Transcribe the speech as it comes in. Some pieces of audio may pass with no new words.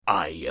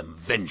I am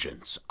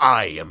vengeance.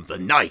 I am the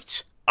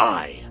night.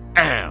 I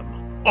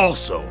am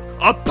also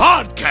a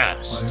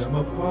podcast. I am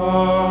a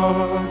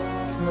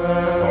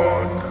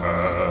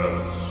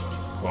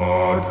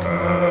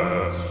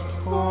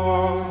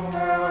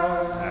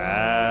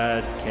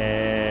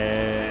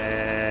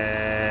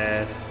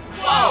podcast.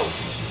 Whoa!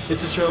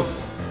 It's a show.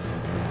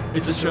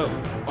 It's a show.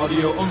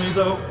 Audio only,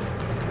 though.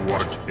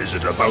 What is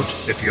it about?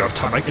 If you have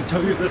time, I can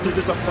tell you that it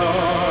is a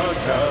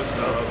podcast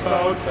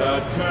about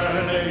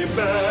Batman, a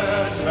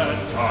Batman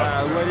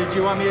podcast. What did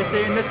you want me to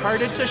say in this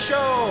part? It's a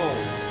show.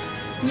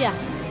 Yeah.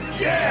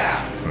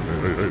 yeah!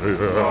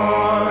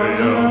 I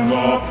am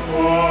a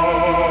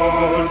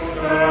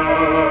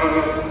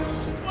podcast.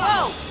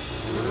 Whoa!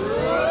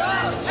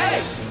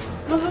 Hey!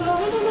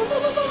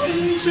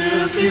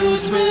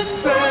 Interviews with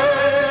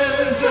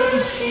fans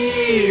and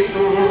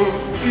people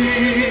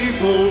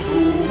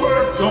who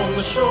worked on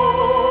the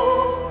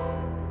show.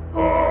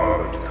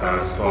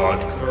 Podcast.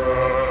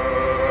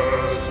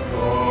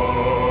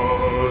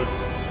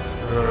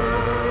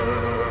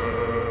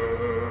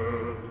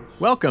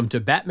 Welcome to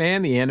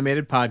Batman the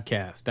Animated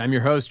Podcast. I'm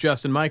your host,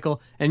 Justin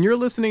Michael, and you're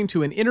listening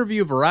to an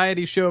interview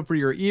variety show for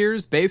your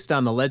ears based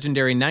on the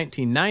legendary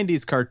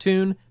 1990s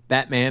cartoon,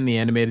 Batman the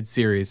Animated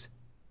Series.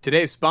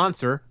 Today's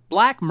sponsor,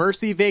 Black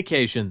Mercy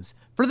Vacations,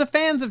 for the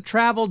fans of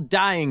travel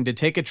dying to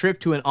take a trip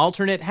to an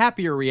alternate,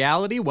 happier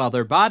reality while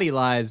their body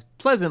lies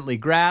pleasantly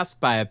grasped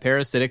by a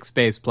parasitic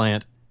space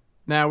plant.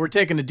 Now, we're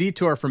taking a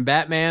detour from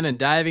Batman and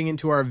diving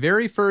into our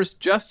very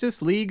first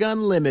Justice League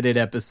Unlimited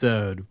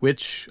episode,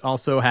 which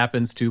also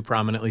happens to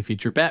prominently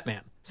feature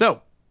Batman.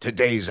 So,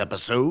 Today's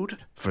episode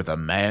for the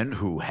man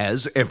who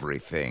has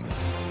everything.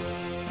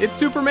 it's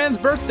Superman's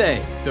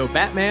birthday, so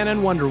Batman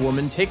and Wonder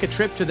Woman take a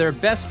trip to their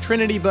best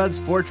Trinity Bud's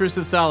Fortress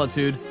of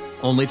Solitude,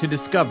 only to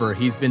discover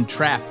he's been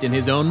trapped in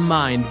his own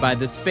mind by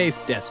the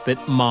space despot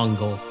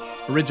Mongul.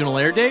 Original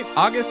air date,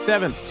 August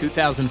 7th,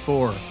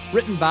 2004.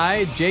 Written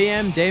by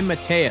J.M.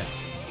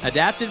 DeMatteis.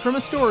 Adapted from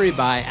a story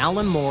by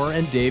Alan Moore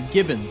and Dave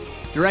Gibbons.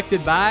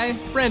 Directed by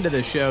friend of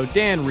the show,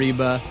 Dan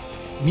Reba.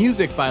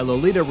 Music by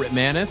Lolita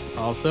Ritmanis,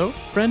 also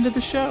friend of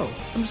the show.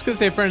 I'm just going to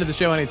say friend of the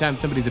show anytime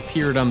somebody's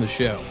appeared on the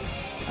show.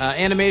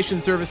 Animation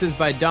services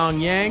by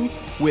Dong Yang,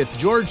 with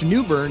George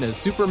Newbern as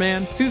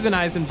Superman, Susan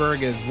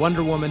Eisenberg as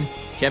Wonder Woman,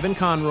 Kevin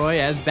Conroy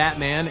as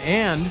Batman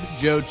and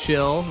Joe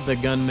Chill, the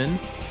gunman,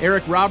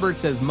 Eric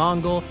Roberts as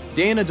Mongul,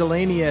 Dana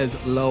Delaney as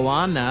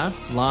Loana,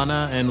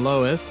 Lana and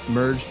Lois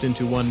merged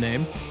into one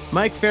name,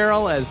 Mike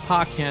Farrell as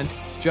Pa Kent,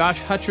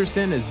 Josh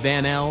Hutcherson as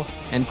Van-El,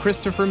 and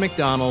Christopher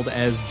McDonald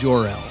as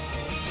Jor-El.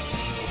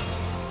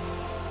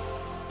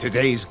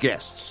 Today's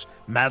guests,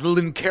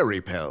 Madeline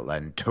Careypel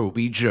and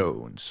Toby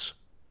Jones.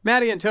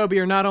 Maddie and Toby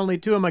are not only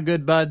two of my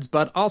good buds,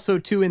 but also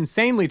two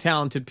insanely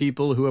talented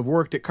people who have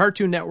worked at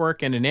Cartoon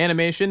Network and in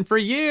animation for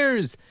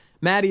years.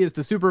 Maddie is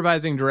the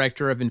supervising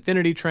director of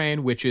Infinity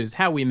Train, which is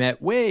how we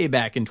met way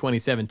back in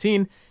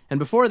 2017, and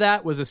before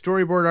that was a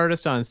storyboard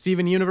artist on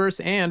Steven Universe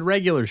and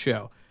Regular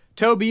Show.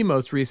 Toby,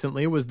 most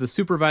recently, was the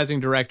supervising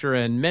director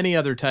and many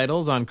other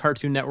titles on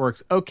Cartoon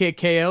Network's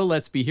OKKO,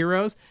 Let's Be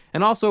Heroes,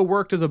 and also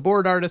worked as a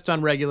board artist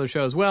on Regular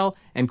Show as well,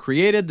 and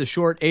created the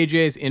short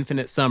AJ's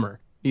Infinite Summer.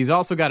 He's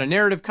also got a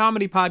narrative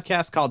comedy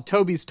podcast called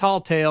Toby's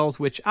Tall Tales,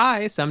 which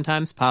I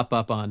sometimes pop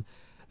up on.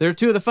 They're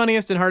two of the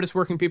funniest and hardest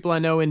working people I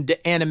know in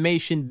the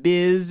animation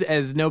biz,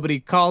 as nobody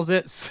calls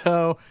it.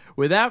 So,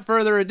 without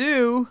further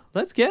ado,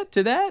 let's get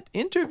to that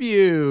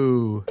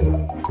interview.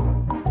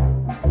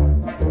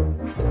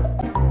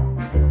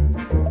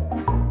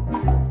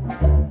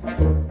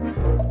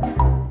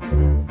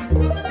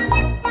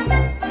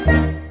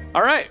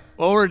 All right,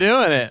 well, we're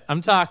doing it.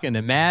 I'm talking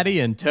to Maddie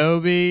and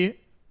Toby,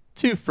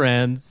 two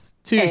friends,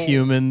 two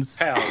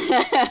humans.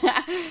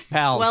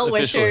 Pals.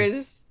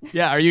 Well-wishers.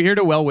 Yeah, are you here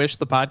to well-wish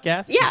the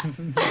podcast? Yeah.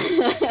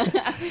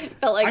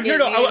 Felt like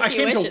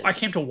I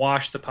came to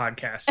wash the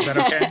podcast. Is that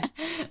okay?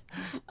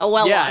 A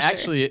well-washer. Yeah,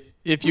 actually,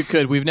 if you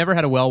could. We've never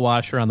had a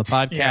well-washer on the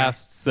podcast, Yeah.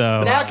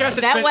 so...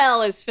 That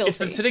well is filthy. It's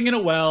been sitting in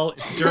a well.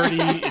 It's dirty.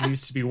 It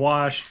needs to be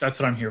washed. That's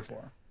what I'm here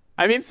for.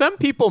 I mean, some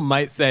people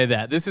might say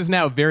that. This is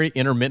now very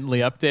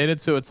intermittently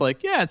updated, so it's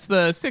like, yeah, it's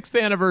the 6th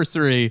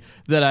anniversary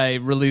that I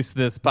release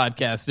this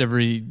podcast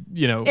every,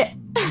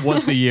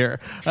 once a year.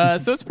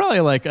 So it's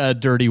probably like a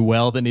dirty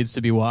well that needs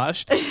to be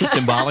washed,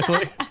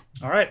 symbolically.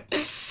 All right.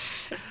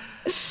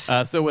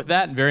 So with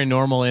that very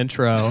normal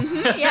intro,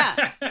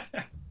 Yeah.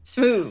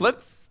 Smooth.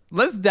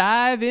 let's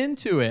dive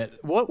into it.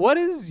 What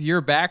is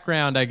your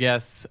background, I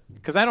guess?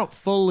 Because I don't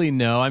fully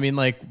know. I mean,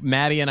 like,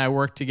 Maddie and I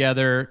work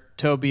together.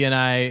 Toby and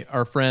I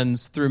are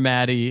friends through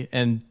Maddie,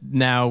 and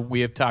now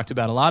we have talked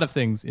about a lot of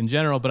things in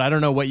general, but I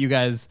don't know what you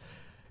guys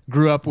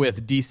grew up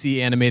with DC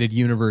Animated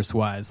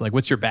Universe-wise. Like,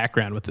 what's your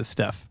background with this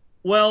stuff?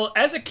 Well,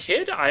 as a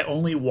kid, I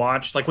only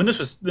watched, like, when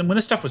this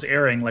stuff was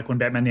airing, like when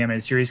Batman the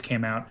Animated Series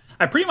came out,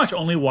 I pretty much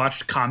only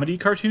watched comedy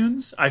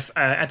cartoons.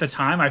 At the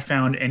time, I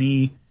found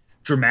any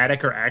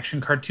dramatic or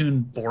action cartoon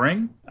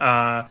boring.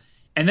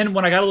 And then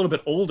when I got a little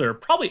bit older,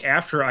 probably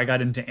after I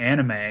got into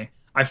anime,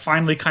 I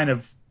finally kind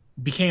of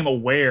became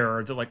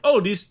aware that like, oh,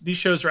 these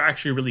shows are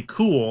actually really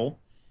cool,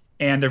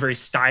 and they're very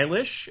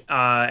stylish,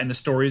 and the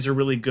stories are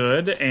really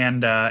good,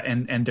 and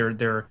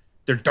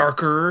they're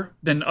darker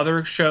than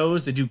other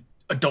shows. They do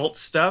adult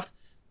stuff,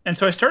 and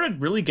so I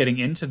started really getting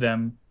into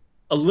them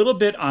a little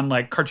bit on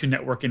like Cartoon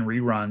Network and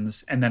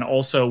reruns, and then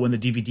also when the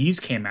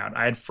DVDs came out,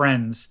 I had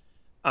friends.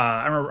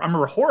 I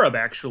remember Horeb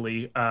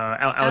actually,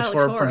 Alex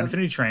Horeb from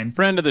Infinity Train,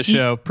 friend of the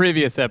show,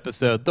 previous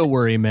episode, The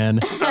Worry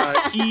Men.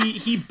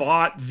 He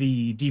bought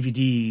the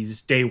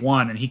DVDs day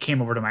one, and he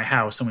came over to my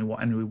house, and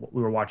we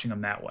were watching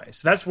them that way.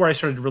 So that's where I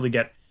started to really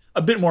get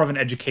a bit more of an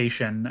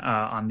education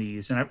on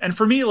these. And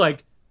for me,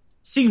 like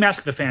seeing Mask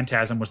of the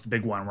Phantasm was the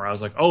big one where I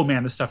was like, oh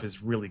man, this stuff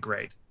is really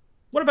great.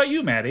 What about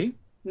you, Maddie?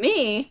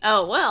 Me?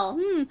 Oh, well,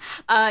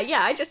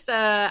 yeah,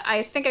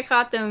 I think I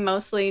caught them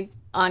mostly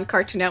on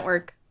Cartoon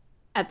Network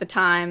at the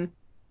time.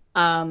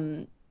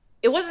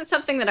 It wasn't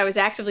something that I was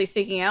actively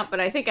seeking out, but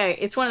I think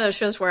it's one of those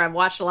shows where I've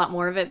watched a lot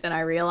more of it than I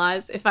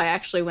realized. If I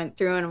actually went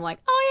through and I'm like,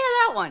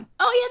 oh yeah, that one.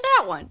 Oh yeah,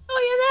 that one.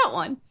 Oh yeah, that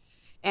one.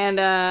 And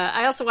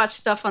I also watched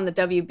stuff on the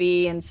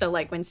WB, and so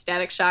like when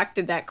Static Shock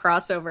did that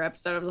crossover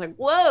episode, I was like,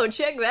 whoa,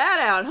 check that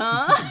out,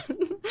 huh?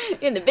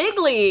 In the big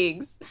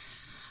leagues.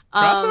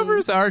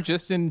 Crossovers are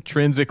just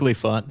intrinsically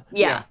fun.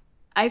 Yeah.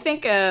 I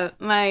think the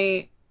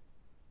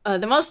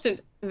most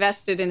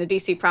invested in a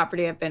DC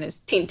property I've been is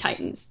Teen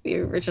Titans, the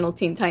original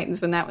Teen Titans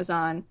when that was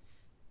on.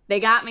 They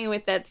got me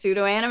with that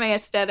pseudo-anime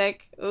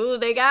aesthetic. Ooh,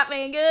 they got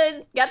me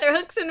good. Got their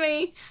hooks in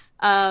me.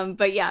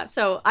 But yeah,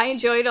 so I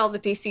enjoyed all the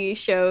DC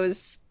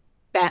shows,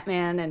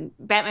 Batman and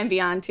Batman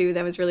Beyond too.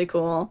 That was really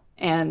cool.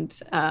 And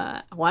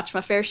I watched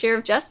my fair share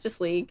of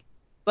Justice League.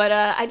 But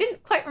I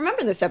didn't quite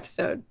remember this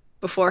episode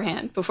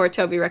beforehand, before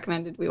Toby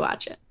recommended we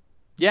watch it.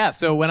 Yeah,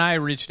 so when I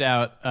reached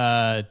out,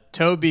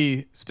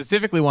 Toby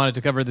specifically wanted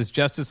to cover this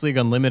Justice League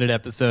Unlimited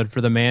episode for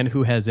The Man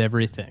Who Has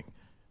Everything,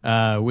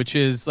 which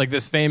is like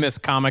this famous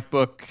comic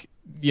book,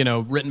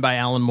 written by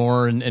Alan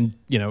Moore and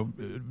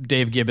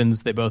Dave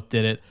Gibbons. They both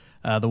did it.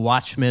 The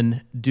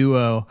Watchmen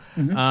duo.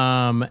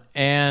 Mm-hmm.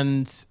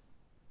 And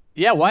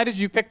yeah, why did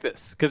you pick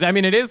this? Because, I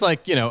mean, it is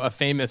like, a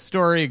famous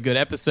story, a good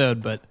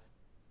episode, but...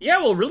 Yeah,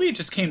 well, really it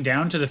just came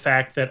down to the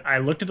fact that I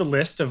looked at the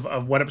list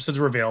of what episodes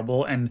were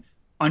available, and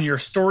on your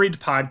storied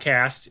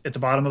podcast at the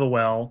bottom of the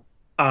well,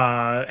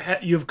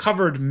 you've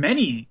covered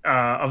many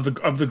of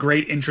the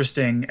great,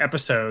 interesting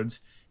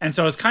episodes. And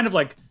so I was kind of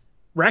like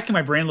racking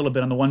my brain a little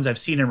bit on the ones I've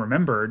seen and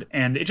remembered.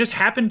 And it just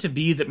happened to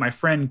be that my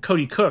friend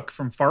Cody Cook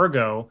from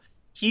Fargo,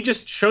 he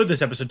just showed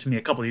this episode to me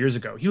a couple of years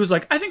ago. He was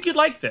like, I think you'd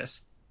like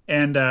this.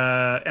 And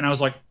I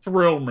was like,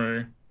 thrill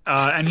me.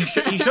 And he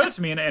showed it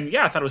to me, and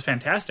yeah, I thought it was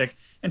fantastic.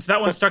 And so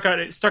that one stuck out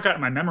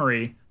in my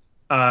memory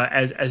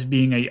as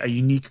being a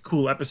unique,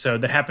 cool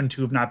episode that happened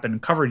to have not been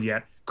covered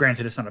yet.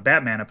 Granted, it's not a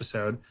Batman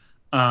episode.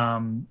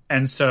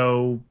 And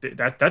so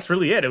that's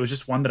really it. It was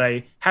just one that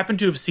I happened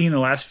to have seen the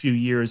last few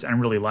years and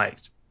really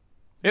liked.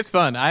 It's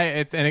fun.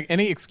 It's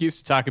any excuse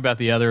to talk about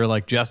the other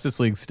like Justice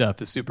League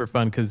stuff is super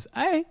fun because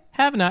I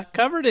have not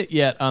covered it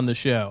yet on the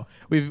show.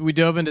 We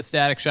dove into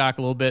Static Shock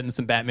a little bit and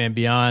some Batman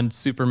Beyond,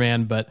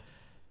 Superman, but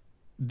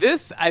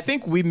this, I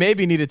think we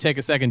maybe need to take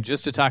a second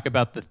just to talk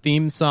about the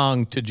theme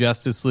song to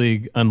Justice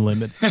League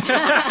Unlimited.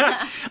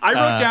 I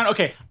wrote down,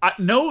 okay,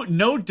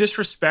 no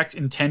disrespect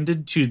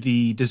intended to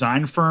the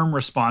design firm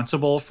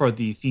responsible for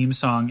the theme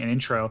song and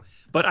intro,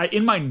 but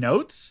in my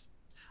notes,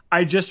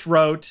 I just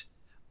wrote,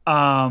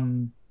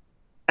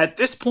 at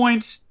this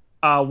point,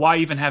 why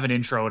even have an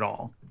intro at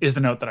all, is the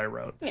note that I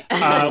wrote. Which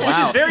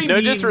is very no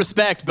mean.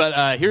 Disrespect,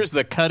 but here's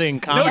the cutting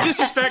comment. No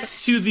disrespect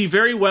to the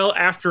very well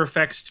After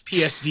Effects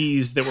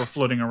PSDs that were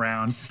floating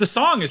around. The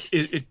song is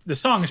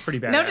pretty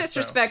badass. No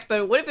disrespect, but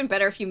it would have been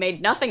better if you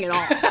made nothing at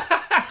all.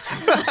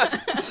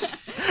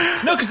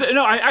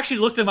 No, I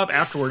actually looked them up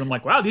afterward. I'm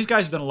like, wow, these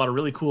guys have done a lot of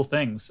really cool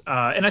things.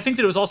 And I think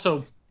that it was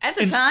also... At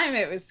the time,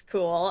 it was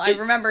cool. I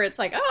remember it's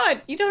like,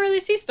 you don't really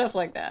see stuff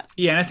like that.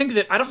 Yeah, and I think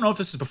that, I don't know if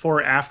this is before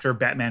or after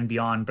Batman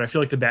Beyond, but I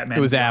feel like the Batman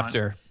It was Beyond,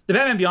 after. The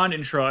Batman Beyond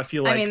intro, I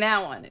feel like... I mean,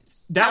 that one.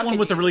 That one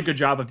was a really good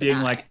job of being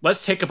like,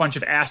 let's take a bunch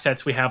of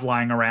assets we have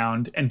lying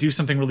around and do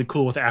something really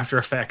cool with After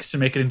Effects to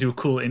make it into a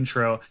cool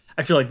intro.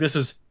 I feel like this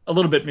was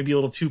maybe a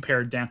little too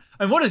pared down.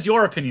 And what is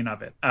your opinion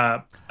of it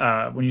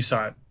when you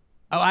saw it?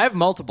 Oh, I have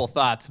multiple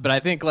thoughts, but I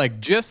think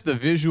like just the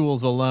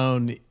visuals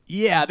alone,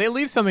 yeah, they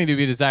leave something to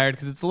be desired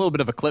because it's a little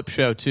bit of a clip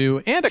show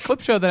too, and a clip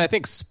show that I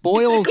think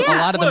spoils a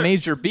lot of the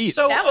major beats.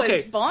 So, that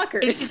was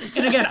bonkers.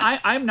 And again,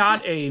 I'm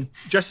not a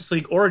Justice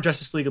League or a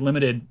Justice League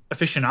Unlimited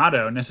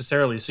aficionado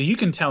necessarily, so you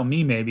can tell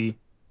me maybe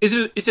is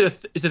it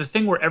a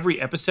thing where every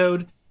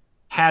episode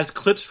has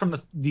clips from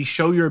the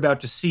show you're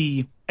about to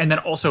see, and then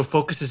also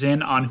focuses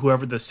in on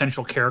whoever the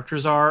central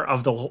characters are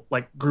of the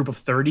like group of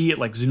 30. It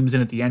like zooms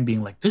in at the end,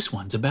 being like, "This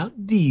one's about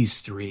these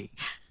three."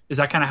 Is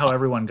that kind of how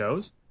everyone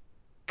goes?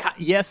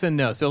 Yes and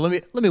no. So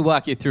let me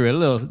walk you through a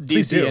little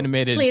DC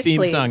animated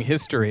theme song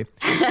history.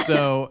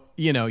 So,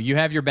 you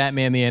have your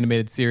Batman the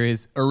Animated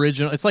Series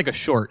original. It's like a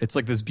short. It's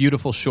like this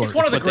beautiful short. It's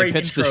one of the great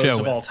intros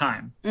of all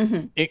time.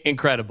 Mm-hmm.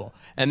 Incredible.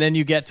 And then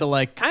you get to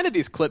like kind of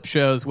these clip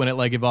shows when it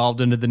like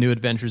evolved into the New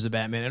Adventures of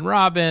Batman and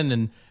Robin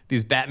and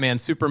these Batman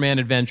Superman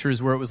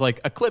adventures where it was like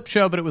a clip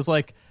show, but it was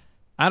like,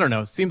 I don't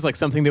know, it seems like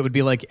something that would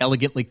be like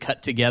elegantly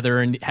cut together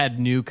and had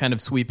new kind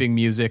of sweeping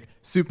music.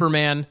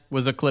 Superman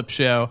was a clip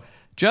show.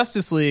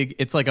 Justice League,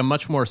 it's like a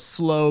much more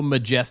slow,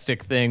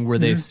 majestic thing where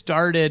they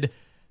started.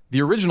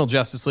 The original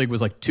Justice League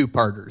was like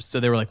 2-parters. So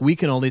they were like, we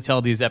can only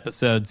tell these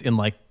episodes in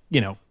like,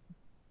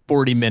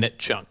 40-minute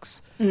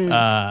chunks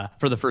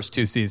for the first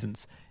 2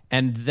 seasons.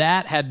 And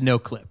that had no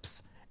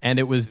clips. And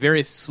it was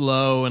very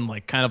slow and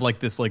like kind of like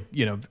this like,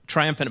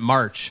 triumphant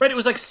march. Right, it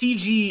was like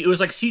CG. It was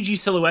like CG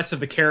silhouettes of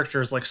the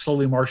characters like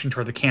slowly marching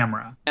toward the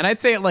camera. And I'd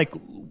say it like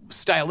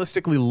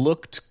stylistically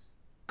looked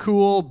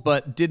cool,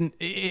 but didn't.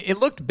 It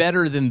looked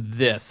better than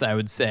this, I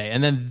would say.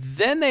 And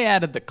then they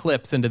added the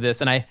clips into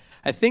this, and I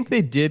think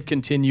they did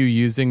continue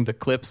using the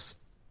clips,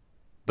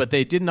 but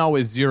they didn't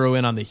always zero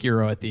in on the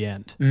hero at the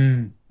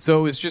end. So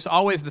it was just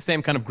always the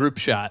same kind of group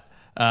shot.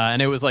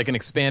 And it was like an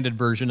expanded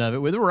version of it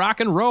with a rock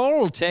and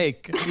roll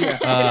take. To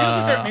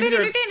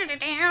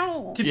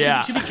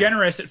be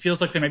generous, it feels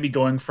like they might be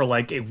going for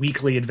like a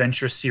weekly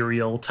adventure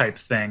serial type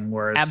thing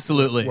where it's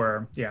absolutely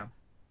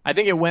I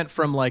think it went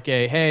from like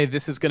hey,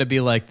 this is going to be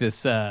like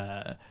this.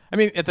 I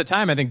mean, at the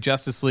time, I think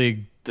Justice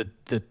League, the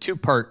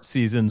 2-part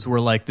seasons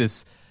were like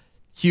this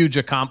huge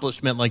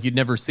accomplishment. Like you'd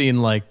never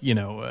seen like,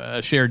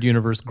 a shared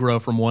universe grow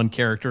from 1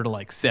 character to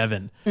like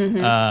 7.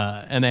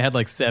 And they had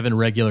like 7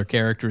 regular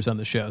characters on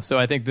the show. So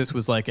I think this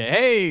was like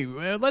hey,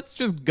 let's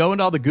just go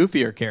into all the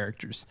goofier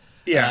characters.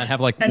 Yeah. And have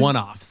like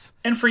one-offs.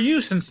 And for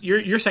you, since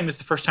you're saying this is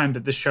the first time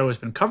that this show has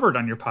been covered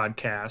on your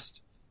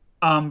podcast,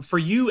 for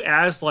you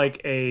as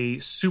like a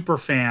super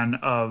fan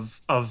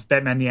of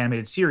Batman the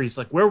Animated Series,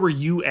 like where were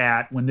you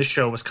at when this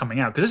show was coming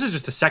out? Because this is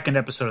just the 2nd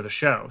episode of the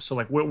show. So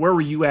like where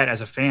were you at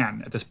as a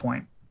fan at this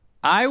point?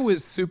 I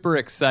was super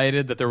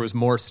excited that there was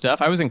more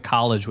stuff. I was in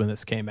college when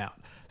this came out.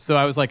 So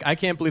I was like, I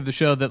can't believe the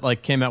show that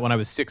like came out when I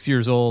was 6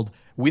 years old.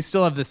 We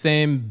still have the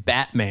same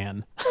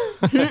Batman.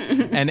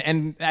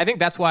 and I think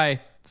that's why,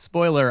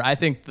 spoiler, I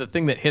think the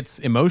thing that hits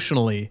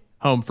emotionally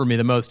home for me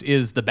the most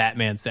is the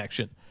Batman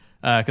section.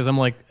 Because I'm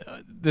like,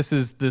 this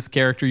is this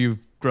character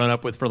you've grown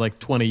up with for like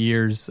 20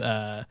 years,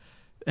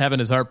 having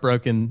his heart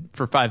broken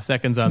for 5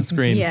 seconds on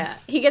screen. Yeah,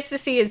 he gets to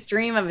see his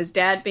dream of his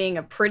dad being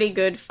a pretty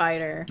good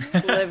fighter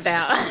lived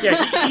out.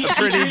 Yeah,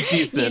 pretty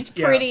decent. He's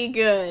pretty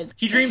good.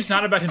 He dreams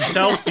not about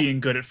himself being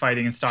good at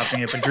fighting and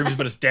stopping it, but dreams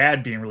about his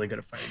dad being really good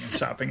at fighting and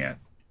stopping it.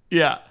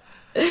 Yeah.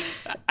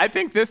 I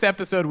think this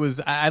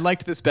episode I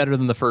liked this better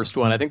than the first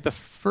one. I think the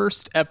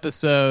first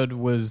episode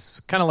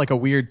was kind of like a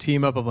weird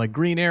team up of like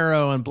Green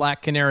Arrow and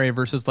Black Canary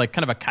versus like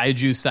kind of a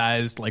kaiju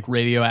sized like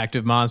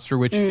radioactive monster,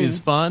 which is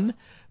fun.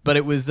 But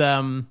it was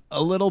a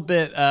little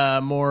bit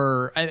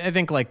more, I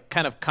think, like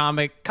kind of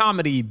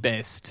comedy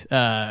based.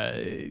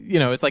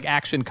 It's like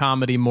action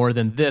comedy more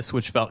than this,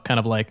 which felt kind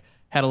of like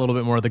had a little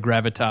bit more of the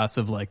gravitas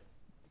of like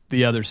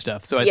the other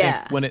stuff. So I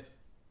think when it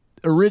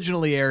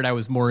originally aired, I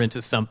was more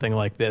into something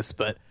like this,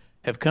 but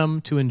have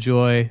come to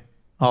enjoy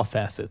all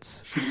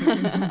facets.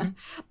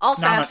 All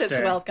facets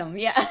welcome.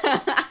 Yeah.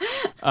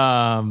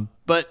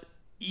 But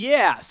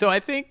yeah, so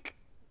I think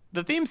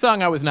the theme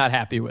song I was not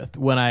happy with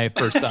when I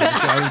first saw it.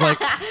 So I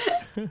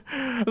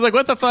was like,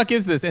 what the fuck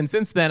is this? And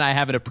since then I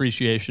have an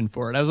appreciation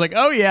for it. I was like,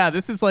 oh yeah,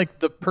 this is like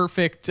the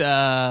perfect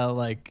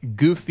like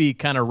goofy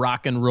kind of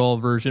rock and roll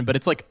version, but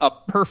it's like a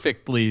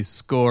perfectly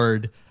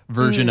scored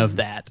version of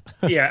that.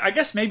 Yeah, I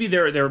guess maybe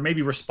they're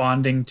maybe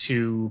responding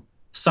to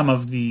some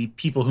of the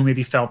people who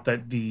maybe felt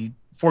that the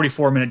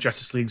 44-minute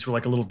Justice Leagues were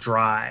like a little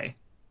dry,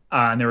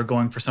 and they were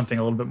going for something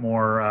a little bit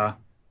more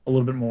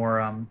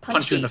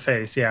punch you in the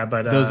face. Yeah,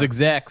 but those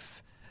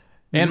execs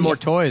and more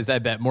toys, I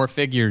bet, more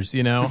figures,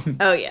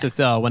 oh yeah, to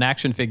sell when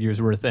action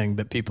figures were a thing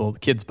that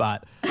kids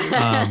bought.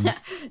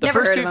 The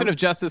first season of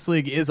Justice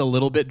League is a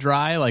little bit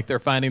dry, like they're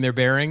finding their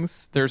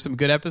bearings. There's some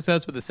good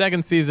episodes, but the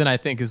second season I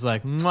think is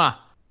like mwah.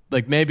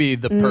 Like maybe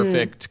the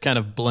perfect kind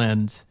of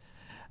blend.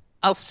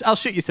 I'll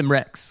shoot you some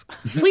recs.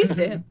 Please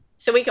do.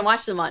 So we can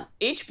watch them on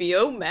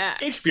HBO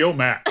Max. HBO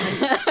Max.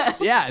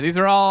 Yeah, these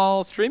are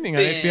all streaming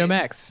on HBO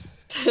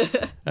Max.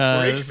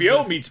 Where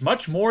HBO meets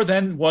much more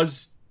than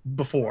was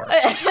before.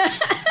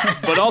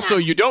 But also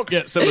you don't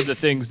get some of the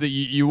things that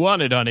you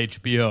wanted on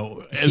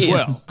HBO as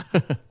well.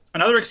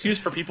 Another excuse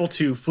for people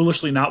to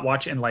foolishly not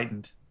watch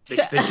Enlightened. They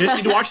just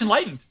need to watch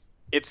Enlightened.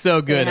 It's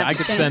so good. I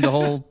could spend a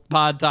whole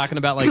pod talking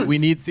about like we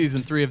need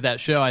season 3 of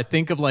that show. I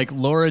think of like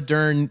Laura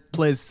Dern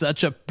plays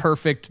such a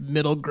perfect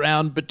middle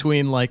ground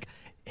between like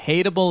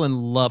hateable and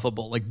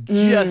lovable, like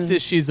just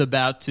as she's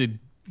about to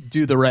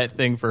do the right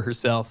thing for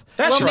herself.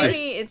 That's well, right.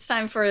 Maybe it's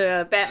time for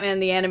a Batman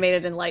the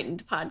Animated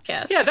Enlightened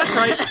podcast. Yeah, that's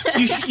right.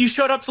 You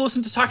showed up to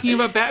listen to talking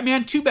about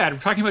Batman. Too bad. We're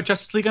talking about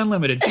Justice League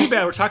Unlimited. Too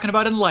bad. We're talking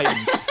about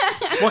Enlightened.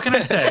 What can I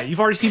say? You've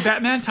already seen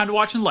Batman. Time to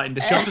watch Enlightened.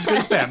 It's just as good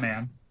as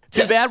Batman.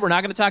 Too bad we're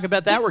not going to talk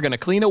about that. We're going to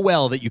clean a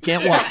well that you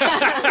can't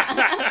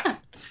watch.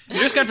 You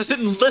just got to sit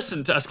and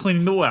listen to us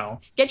cleaning the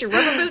well. Get your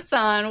rubber boots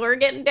on. We're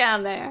getting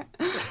down there.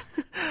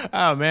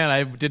 Oh, man,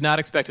 I did not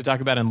expect to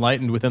talk about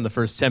Enlightened within the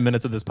first 10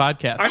 minutes of this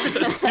podcast. I'm just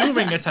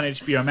assuming it's on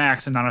HBO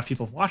Max and not enough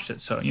people have watched it.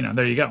 So,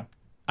 there you go.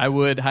 I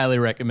would highly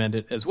recommend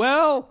it as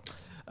well.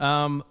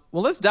 Well,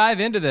 let's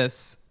dive into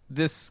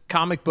this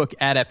comic book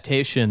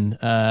adaptation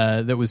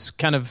that was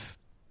kind of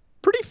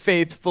pretty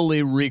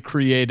faithfully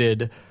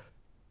recreated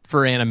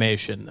for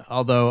animation,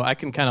 although I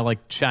can kind of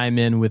like chime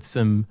in with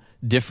some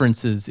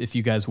differences if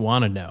you guys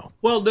want to know.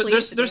 Well,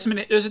 there's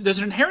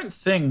an inherent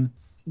thing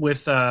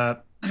with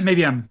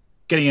maybe I'm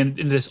getting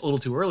into this a little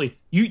too early.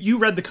 You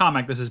read the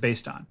comic this is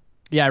based on.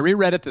 Yeah, I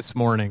reread it this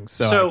morning,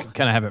 so I can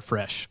kind of have it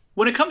fresh.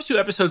 When it comes to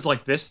episodes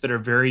like this that are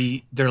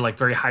very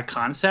high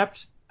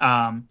concept,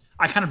 I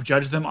kind of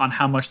judge them on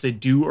how much they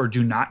do or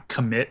do not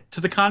commit to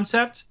the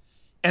concept.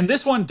 And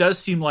this one does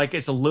seem like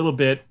it's a little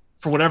bit,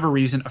 for whatever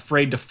reason,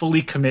 afraid to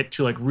fully commit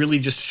to like really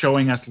just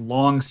showing us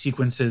long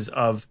sequences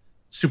of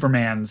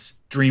Superman's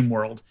dream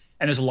world.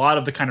 And there's a lot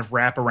of the kind of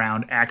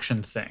wraparound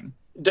action thing.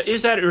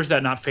 Is that or is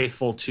that not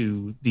faithful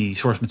to the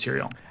source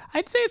material?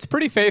 I'd say it's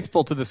pretty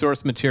faithful to the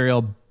source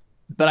material,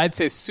 but I'd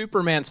say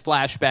Superman's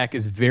flashback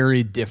is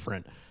very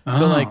different. Oh.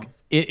 So like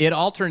it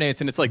alternates,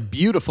 and it's like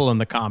beautiful in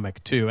the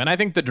comic too. And I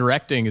think the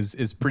directing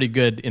is pretty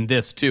good in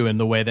this too, in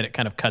the way that it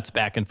kind of cuts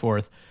back and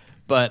forth.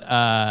 But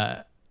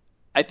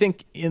I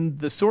think in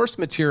the source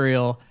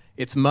material,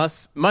 it's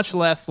much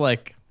less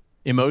like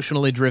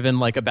emotionally driven,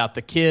 like about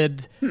the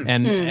kid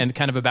and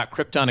kind of about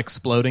Krypton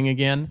exploding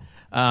again.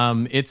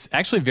 It's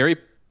actually very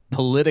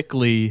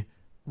politically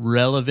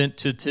relevant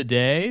to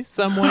today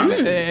some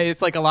way.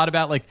 It's like a lot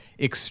about like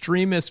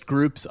extremist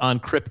groups on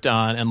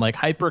Krypton and like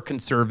hyper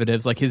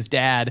conservatives. Like his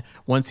dad,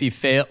 once he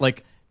failed,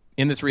 like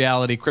in this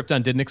reality,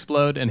 Krypton didn't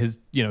explode, and his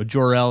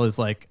Jor-El is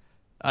like,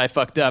 I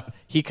fucked up.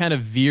 He kind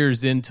of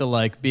veers into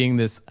like being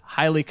this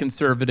highly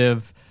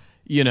conservative,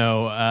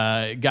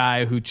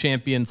 guy who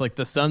champions like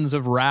the Sons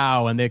of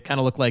Ra, and they kind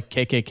of look like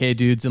KKK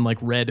dudes in like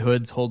red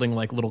hoods holding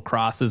like little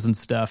crosses and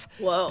stuff.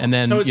 Whoa! And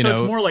then so it's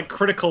more like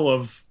critical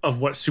of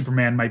what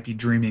Superman might be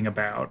dreaming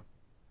about.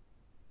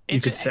 You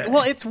could say.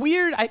 Well, it's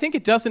weird. I think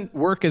it doesn't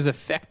work as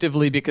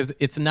effectively because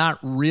it's not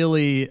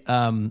really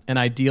an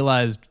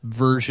idealized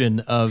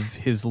version of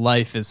his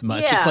life as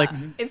much. Yeah.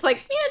 It's like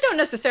I don't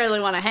necessarily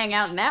want to hang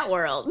out in that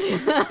world.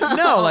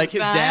 No, like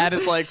his dad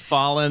is like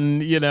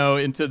fallen,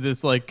 into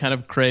this like kind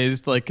of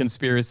crazed like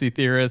conspiracy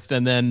theorist,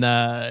 and then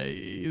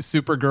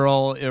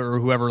Supergirl or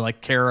whoever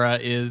like Kara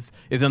is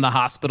in the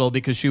hospital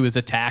because she was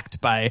attacked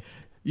by,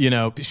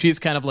 she's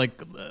kind of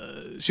like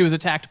she was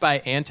attacked by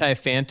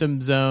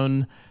anti-Phantom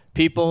Zone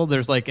people.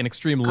 There's like an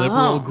extreme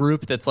liberal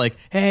group that's like,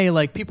 hey,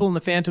 like people in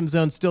the Phantom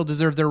Zone still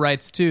deserve their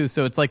rights too.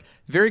 So it's like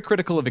very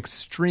critical of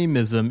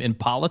extremism in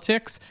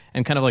politics,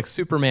 and kind of like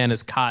Superman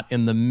is caught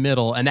in the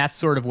middle. And that's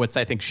sort of what's,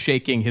 I think,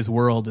 shaking his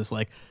world, is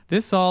like,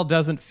 this all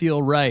doesn't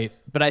feel right.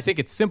 But I think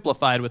it's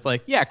simplified with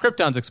like, yeah,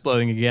 Krypton's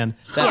exploding again.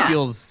 That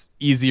feels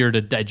easier to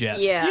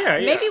digest.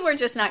 Yeah. Maybe we're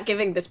just not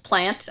giving this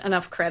plant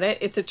enough credit.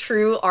 It's a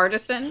true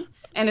artisan.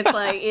 And it's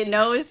like, it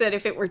knows that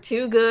if it were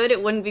too good,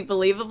 it wouldn't be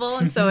believable.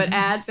 And so it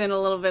adds in a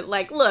little bit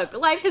like, look,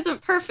 life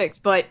isn't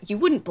perfect, but you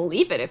wouldn't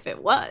believe it if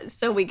it was.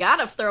 So we got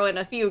to throw in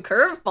a few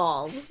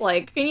curveballs,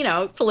 like,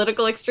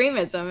 political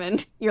extremism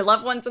and your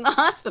loved ones in the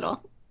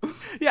hospital.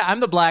 Yeah, I'm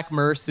the Black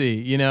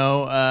Mercy,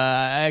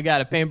 I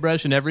got a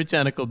paintbrush in every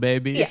tentacle,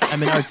 baby. Yeah.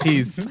 I'm an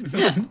artiste.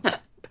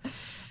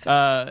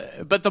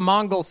 But the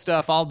Mongol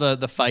stuff, all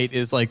the fight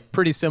is like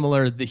pretty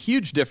similar. The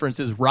huge difference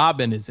is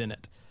Robin is in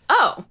it.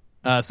 Oh.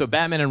 So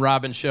Batman and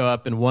Robin show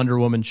up, and Wonder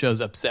Woman shows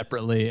up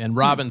separately, and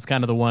Robin's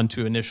kind of the one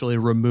to initially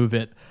remove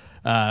it,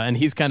 and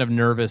he's kind of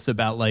nervous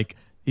about like,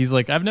 he's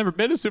like, I've never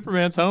been to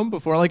Superman's home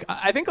before. Like,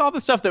 I think all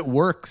the stuff that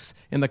works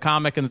in the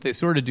comic and that they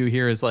sort of do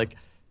here is like,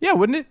 yeah,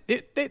 wouldn't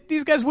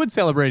these guys would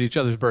celebrate each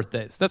other's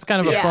birthdays. That's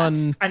kind of a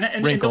fun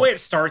and wrinkle. The way it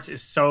starts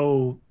is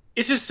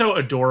it's just so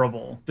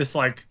adorable. This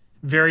like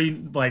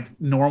very like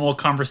normal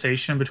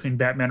conversation between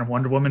Batman and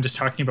Wonder Woman, just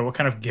talking about what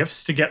kind of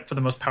gifts to get for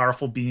the most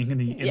powerful being in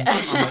the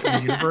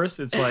universe.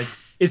 It's like,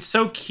 it's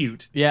so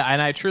cute. Yeah,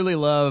 and I truly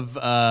love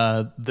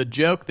the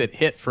joke that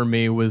hit for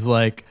me was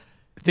like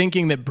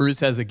thinking that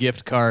Bruce has a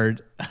gift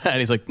card, and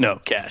he's like, no,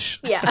 cash.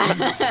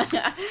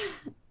 Yeah.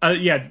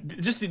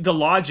 Just the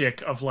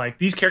logic of like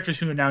these characters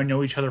who now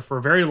know each other for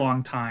a very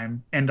long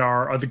time and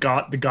are the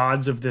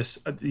gods of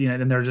this,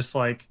 and they're just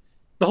like,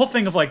 the whole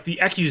thing of like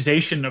the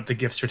accusation of the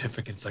gift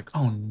certificate. It's like,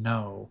 oh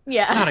no,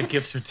 not a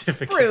gift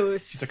certificate.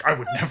 Bruce. She's like, I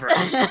would never.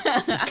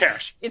 It's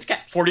cash. It's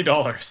cash.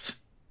 $40.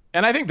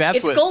 And I think that's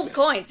it's gold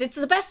coins. It's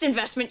the best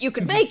investment you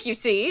could make, you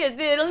see.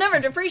 It'll never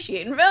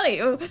depreciate in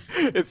value.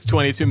 It's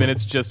 22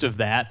 minutes just of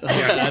that.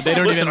 Yeah. They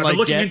don't Listen, even I've like been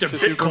looking get into to Bitcoin.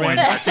 Superman.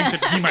 I think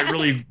that he might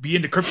really be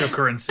into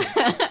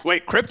cryptocurrency.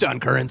 Wait,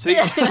 Krypton currency?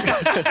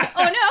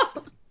 Oh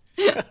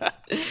no.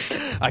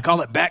 I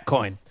call it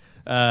Batcoin.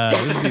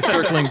 This is me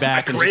circling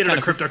back. I created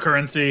a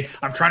cryptocurrency.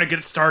 I'm trying to get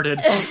it started.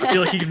 I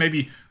feel like he can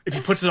maybe if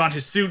he puts it on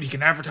his suit, he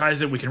can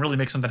advertise it. We can really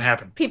make something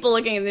happen. People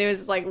looking at the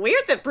news is like,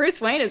 weird that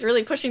Bruce Wayne is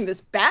really pushing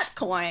this bat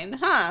coin,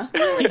 huh?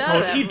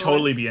 He'd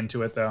totally be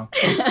into it, though.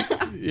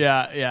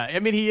 Yeah. I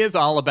mean, he is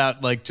all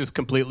about like just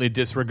completely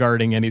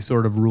disregarding any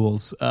sort of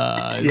rules.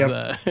 I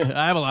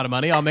have a lot of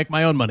money. I'll make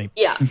my own money.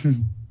 Yeah.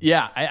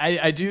 Yeah,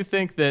 I do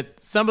think that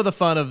some of the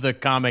fun of the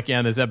comic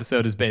and this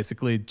episode is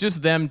basically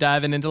just them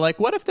diving into like,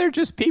 what if they're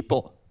just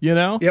people, you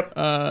know? Yep.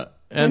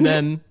 And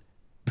then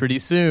pretty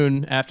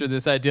soon after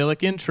this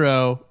idyllic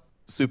intro,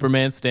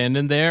 Superman's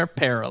standing there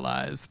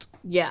paralyzed.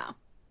 Yeah.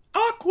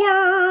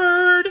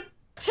 Awkward.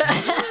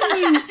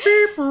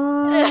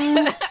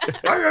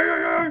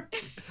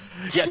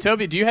 Yeah,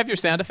 Toby, do you have your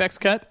sound effects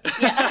cut?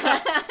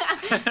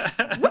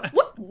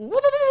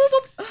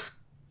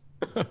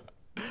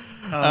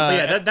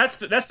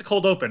 That's the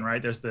cold open,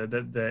 right? There's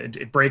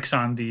it breaks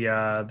on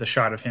the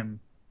shot of him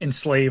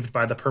enslaved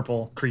by the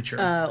purple creature.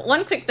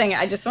 One quick thing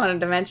I just wanted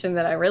to mention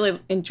that I really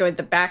enjoyed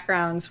the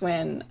backgrounds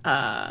when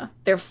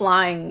they're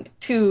flying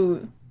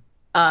to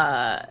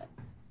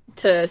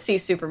see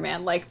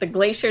Superman, like the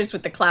glaciers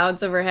with the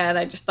clouds overhead.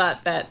 I just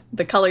thought that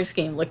the color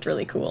scheme looked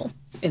really cool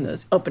in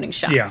those opening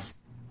shots.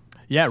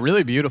 Yeah,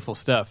 really beautiful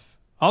stuff.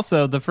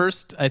 Also, the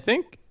first, I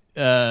think,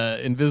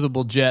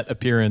 invisible jet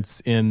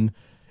appearance in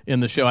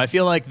the show. I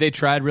feel like they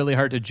tried really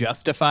hard to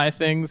justify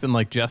things in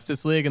like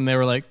Justice League, and they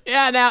were like,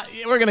 yeah, now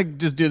we're going to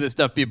just do this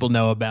stuff people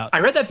know about.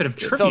 I read that bit of It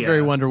trivia. felt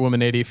very Wonder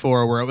Woman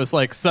 84, where it was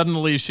like,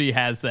 suddenly she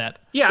has that.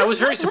 Yeah, I was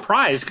very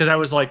surprised because I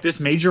was like, this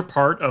major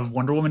part of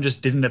Wonder Woman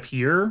just didn't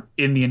appear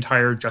in the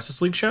entire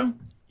Justice League show.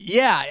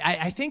 Yeah,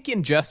 I think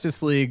in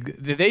Justice League,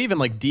 they even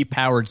like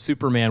depowered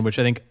Superman, which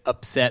I think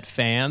upset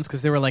fans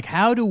because they were like,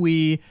 how do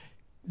we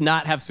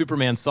not have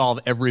Superman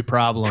solve every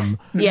problem?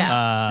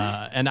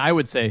 Yeah. And I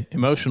would say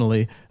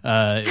emotionally,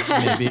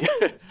 maybe.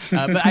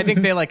 But I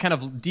think they like kind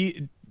of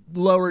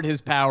lowered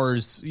his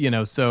powers, you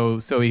know, so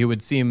he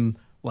would seem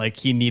like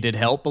he needed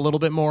help a little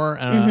bit more.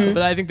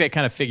 But I think they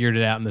kind of figured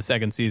it out in the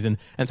second season.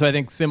 And so I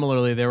think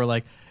similarly, they were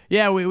like,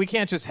 yeah, we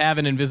can't just have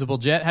an invisible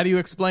jet. How do you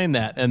explain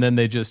that? And then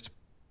they just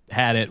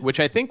had it, which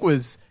I think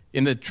was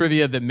in the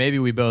trivia that maybe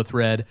we both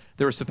read.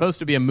 There was supposed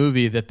to be a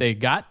movie that they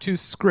got to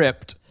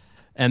script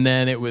and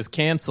then it was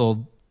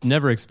canceled.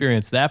 Never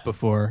experienced that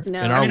before.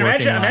 No. In I our mean,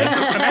 working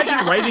lives.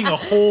 Imagine writing a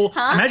whole.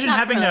 Imagine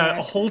having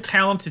a whole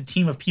talented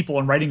team of people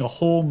and writing a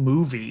whole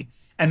movie,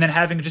 and then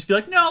having to just be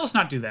like, no, let's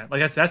not do that.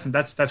 Like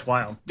that's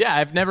wild. Yeah,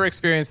 I've never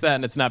experienced that,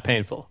 and it's not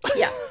painful.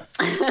 Yeah.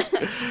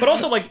 But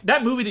also, like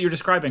that movie that you're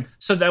describing,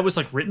 so that was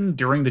like written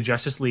during the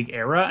Justice League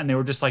era, and they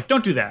were just like,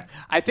 don't do that.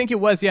 I think it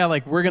was, yeah,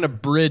 like we're going to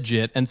bridge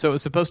it. And so it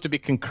was supposed to be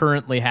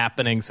concurrently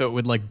happening. So it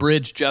would like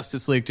bridge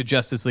Justice League to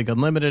Justice League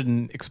Unlimited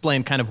and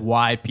explain kind of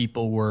why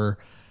people were,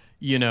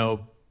 you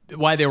know,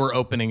 why they were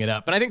opening it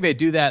up. And I think they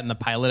do that in the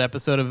pilot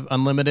episode of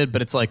Unlimited,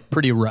 but it's like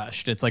pretty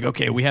rushed. It's like,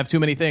 okay, we have too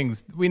many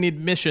things. We need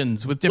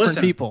missions with different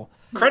people.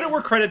 Credit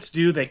where credit's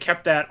due. They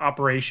kept that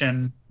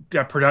operation,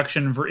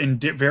 production in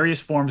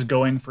various forms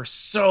going for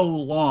so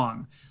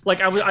long. Like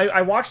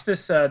I watched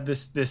this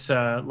IGN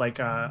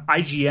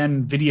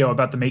video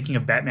about the making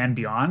of Batman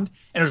Beyond,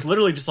 and it was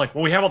literally just like,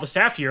 well, we have all the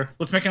staff here.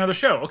 Let's make another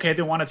show. Okay,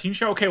 they want a teen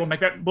show. Okay, we'll make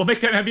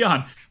Batman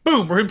Beyond.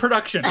 Boom, we're in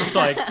production. It's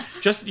like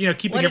just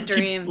keeping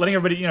letting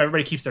everybody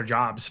everybody keeps their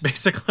jobs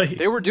basically.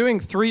 They were doing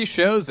 3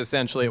 shows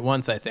essentially at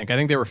once. I think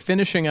they were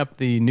finishing up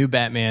the new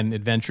Batman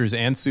Adventures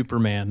and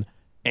Superman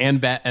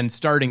and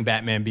starting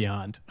Batman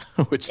Beyond,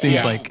 which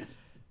seems like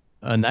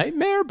a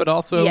nightmare, but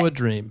also a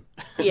dream.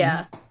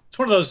 Yeah, it's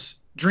one of those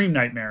dream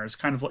nightmares,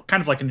 kind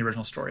of like in the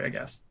original story, I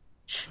guess.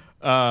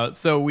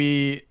 So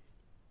we,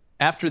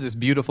 after this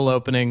beautiful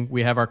opening,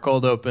 we have our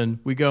cold open.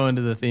 We go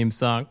into the theme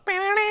song,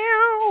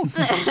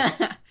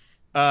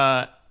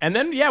 and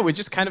then we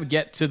just kind of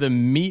get to the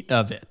meat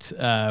of it,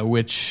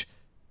 which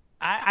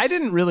I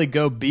didn't really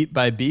go beat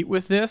by beat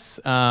with this,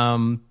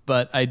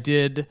 but I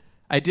did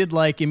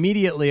like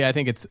immediately. I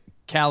think it's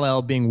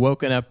Kal-El being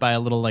woken up by a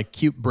little like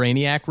cute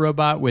Brainiac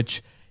robot,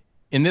 which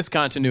in this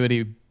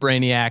continuity,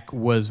 Brainiac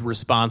was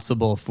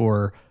responsible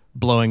for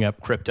blowing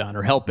up Krypton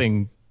or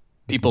helping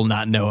people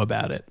not know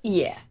about it.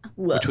 Yeah.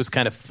 Whoops. Which was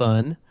kind of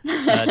fun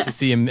to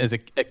see him as a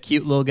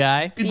cute little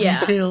guy. Good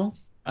detail.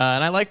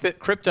 And I like that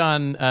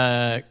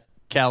Krypton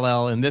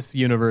Kal-El in this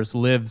universe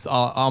lives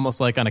almost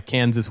like on a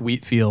Kansas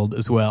wheat field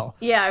as well.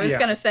 Yeah, I was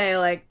going to say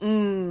like,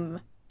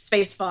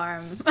 space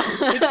farm.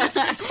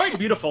 it's quite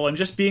beautiful, and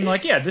just being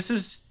like, this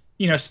is,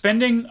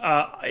 spending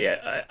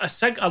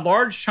a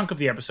large chunk of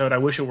the episode, I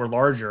wish it were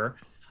larger,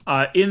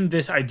 in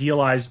this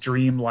idealized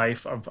dream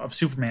life of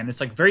Superman. It's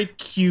like very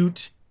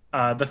cute.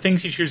 The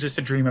things he chooses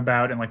to dream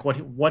about and like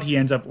what he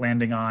ends up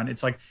landing on.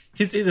 It's like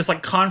this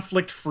like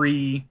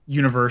conflict-free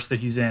universe that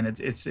he's in.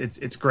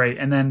 It's great.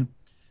 And then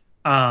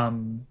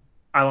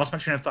I lost my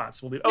train of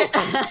thoughts. We'll leave.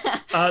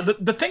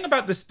 The thing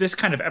about this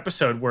kind of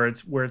episode where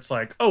it's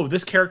like,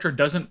 this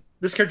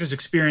character's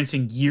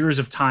experiencing years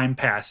of time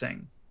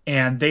passing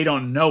and they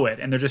don't know it,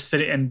 and they're just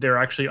sitting and they're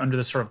actually under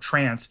this sort of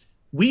trance.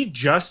 We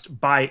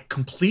just, by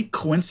complete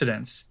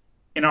coincidence,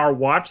 in our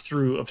watch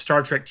through of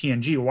Star Trek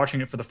TNG, we're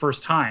watching it for the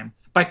first time,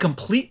 by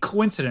complete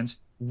coincidence,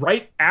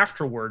 right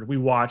afterward, we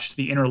watched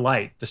The Inner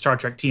Light, the Star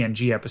Trek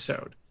TNG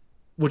episode,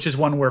 which is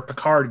one where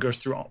Picard goes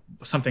through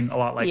something a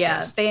lot like this.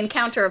 Yeah, they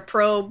encounter a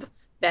probe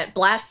that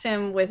blasts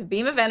him with a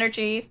beam of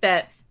energy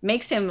that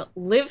makes him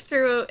live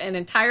through an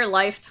entire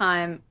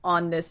lifetime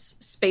on this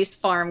space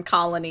farm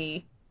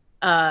colony.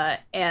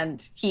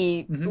 And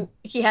he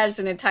has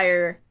an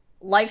entire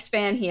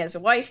lifespan. He has a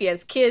wife, he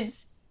has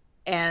kids,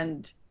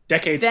 and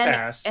decades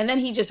pass. And then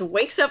he just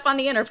wakes up on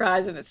the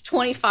Enterprise and it's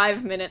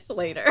 25 minutes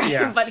later.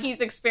 Yeah. But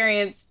he's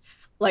experienced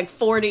like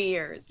 40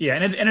 years. Yeah,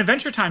 and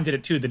Adventure Time did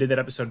it too. They did that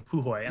episode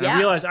Puhoy. And I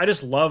realized I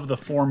just love the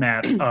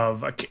format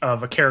of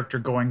a character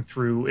going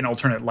through an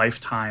alternate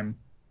lifetime.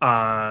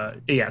 Yeah,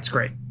 it's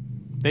great.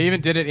 They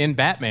even did it in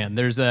Batman.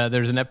 There's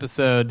an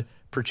episode,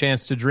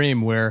 Perchance to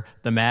Dream, where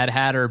the Mad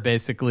Hatter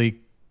basically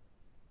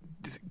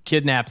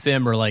kidnaps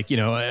him or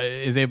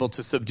is able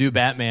to subdue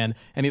Batman,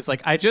 and he's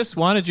like, I just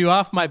wanted you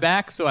off my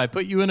back, so I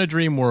put you in a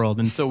dream world.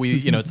 And so we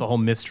it's a whole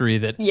mystery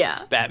that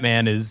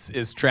Batman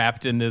is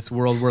trapped in this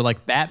world where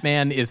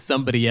Batman is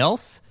somebody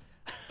else.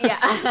 Yeah.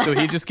 So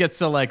he just gets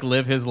to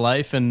live his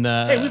life and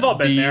hey, we've all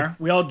been there.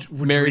 We all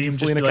married to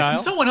Selena Kyle. Can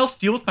someone else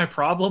deal with my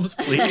problems,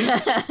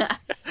 please?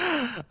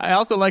 I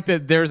also like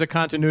that there's a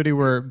continuity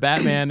where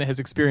Batman has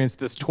experienced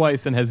this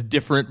twice and has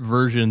different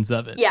versions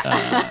of it.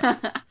 Yeah.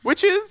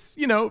 Which is,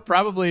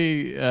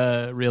 probably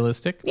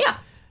realistic.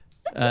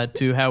 Yeah.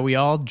 To how we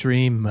all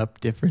dream up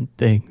different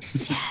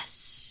things.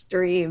 Yes.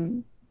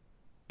 Dream.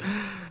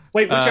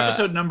 Wait, which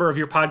episode number of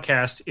your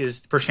podcast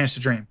is Perchance to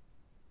Dream?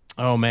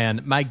 Oh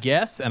man, my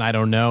guess, and I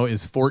don't know,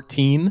 is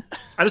 14.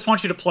 I just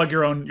want you to plug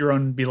your own plug your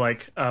own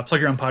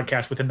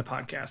podcast within the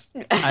podcast.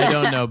 I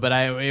don't know, but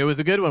it was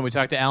a good one. We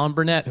talked to Alan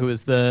Burnett, who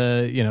is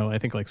the, I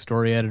think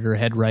story editor,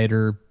 head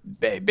writer,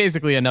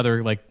 basically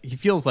another, he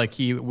feels like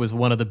he was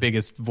one of the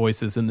biggest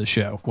voices in the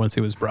show once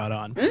he was brought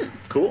on.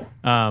 Cool.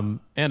 And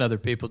other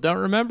people don't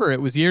remember.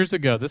 It was years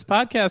ago. This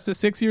podcast is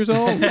 6 years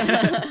old.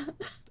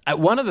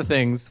 One of the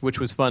things which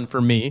was fun for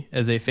me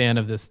as a fan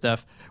of this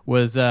stuff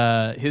was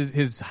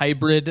his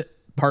hybrid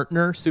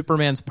partner.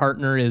 Superman's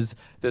partner is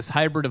this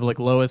hybrid of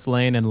Lois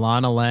Lane and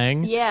Lana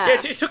Lang. Yeah.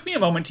 It took me a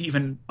moment to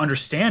even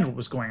understand what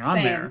was going on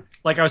Same. there.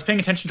 I was paying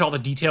attention to all the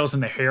details in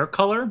the hair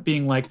color,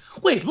 being like,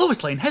 wait,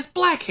 Lois Lane has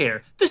black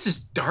hair. This is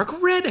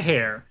dark red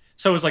hair.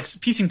 So it was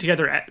piecing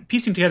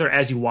together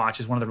as you watch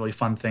is one of the really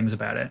fun things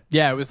about it.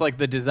 Yeah, it was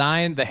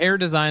the hair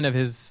design of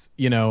his,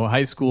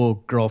 high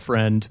school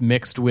girlfriend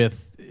mixed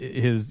with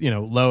his,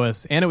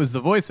 Lois, and it was the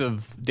voice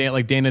of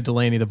Dana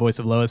Delaney, the voice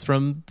of Lois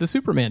from the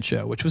Superman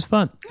show, which was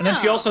fun. And then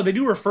they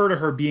do refer to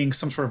her being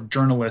some sort of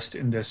journalist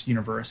in this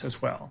universe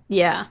as well.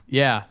 Yeah.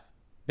 Yeah.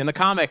 In the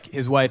comic,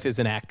 his wife is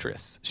an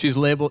actress. She's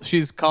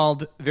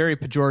called very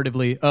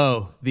pejoratively,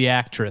 the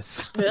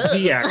actress.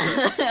 The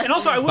actress. And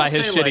also, I will by say,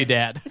 his shitty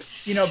dad.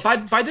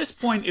 By this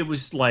point, it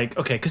was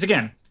okay, because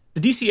again,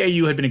 the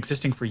DCAU had been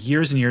existing for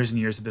years and years and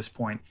years at this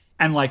point,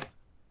 and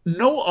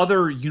no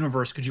other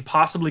universe could you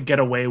possibly get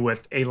away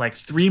with a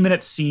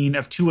 3-minute scene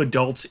of two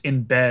adults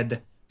in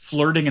bed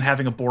flirting and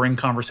having a boring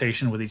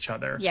conversation with each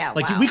other. Yeah,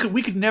 wow.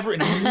 we could never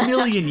in a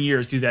million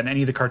years do that in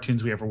any of the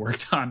cartoons we ever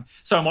worked on.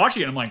 So I'm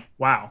watching it and I'm like,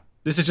 wow,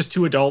 this is just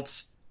two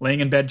adults laying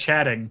in bed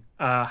chatting.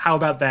 How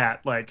about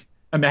that?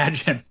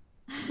 Imagine.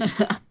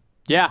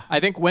 Yeah,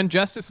 I think when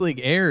Justice League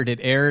aired,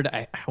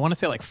 I want to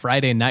say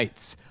Friday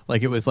nights.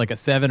 It was a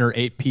 7 or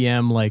 8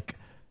 p.m.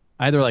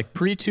 Either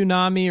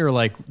pre-Toonami or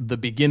the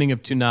beginning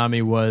of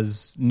Toonami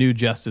was new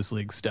Justice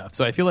League stuff.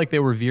 So I feel they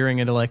were veering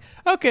into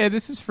okay,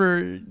 this is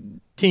for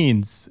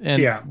teens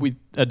and we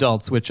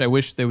adults, which I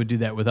wish they would do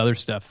that with other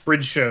stuff.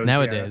 Bridge shows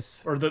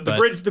nowadays. Yeah. Or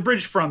the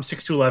bridge from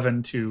 6 to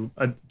 11 to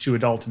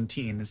adult and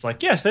teen is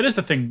yes, that is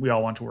the thing we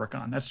all want to work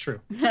on. That's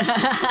true.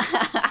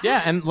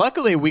 Yeah, and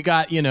luckily we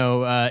got,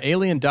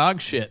 alien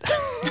dog shit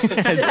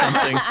as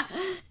something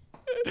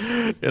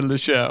in the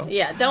show.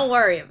 Yeah, don't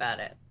worry about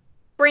it.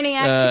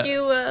 Brainiac, could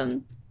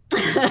you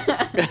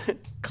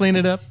clean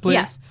it up, please?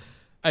 Yeah.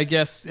 I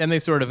guess, and they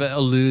sort of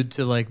allude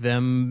to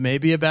them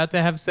maybe about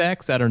to have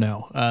sex. I don't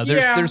know.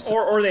 There's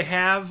or they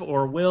have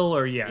or will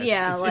or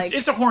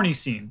it's a horny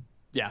scene.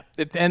 Yeah,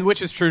 and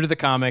which is true to the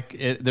comic.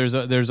 There's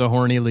a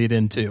horny lead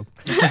in too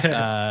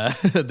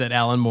that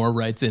Alan Moore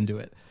writes into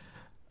it.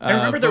 I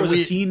remember there was a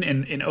scene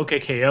in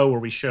OKKO where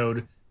we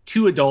showed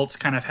two adults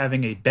kind of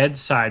having a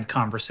bedside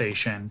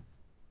conversation.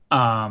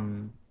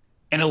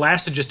 And it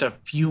lasted just a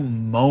few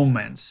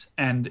moments,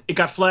 and it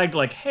got flagged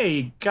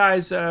hey,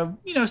 guys,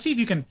 see if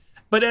you can.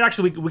 But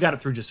actually, we got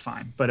it through just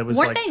fine. But it was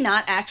weren't they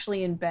not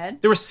actually in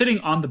bed? They were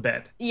sitting on the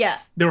bed. Yeah.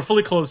 They were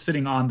fully clothed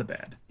sitting on the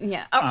bed.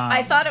 Yeah.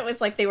 I thought it was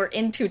they were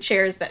in two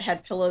chairs that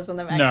had pillows on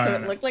the back,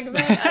 it looked like a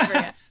bed. I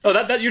forget. Oh,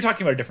 that you're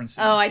talking about a different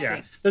scene. Oh, I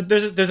see.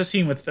 There's a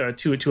scene with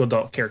two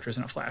adult characters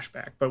in a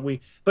flashback, but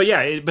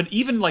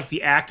even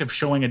the act of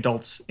showing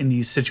adults in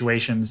these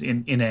situations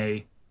in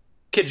a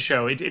kid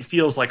show, it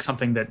feels like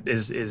something that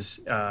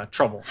is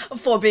trouble.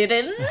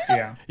 Forbidden.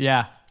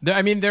 Yeah.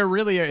 They're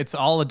really, it's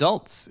all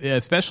adults,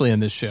 especially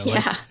in this show.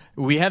 Yeah.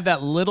 We have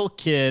that little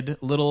kid,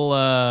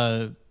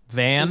 Van.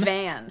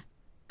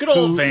 Good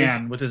old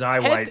Van with his eye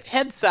whites.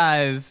 Head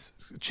size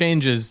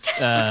changes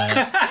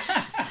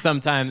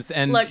sometimes.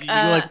 And Look,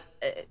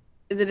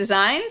 the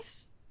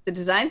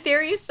design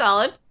theory is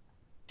solid.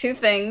 Two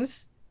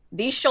things.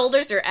 These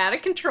shoulders are out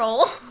of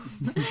control.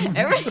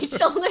 Everybody's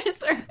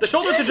shoulders are... The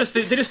shoulders are just,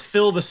 they just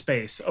fill the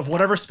space of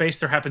whatever space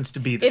there happens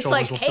to be. The it's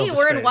like, shoulders will hey, fill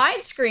we're the in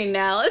space. widescreen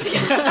now.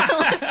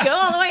 Let's go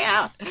all the way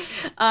out.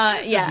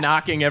 just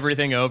knocking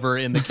everything over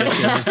in the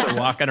kitchen as they're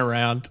walking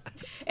around.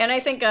 And I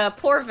think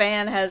poor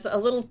Van has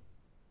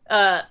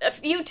a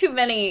few too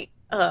many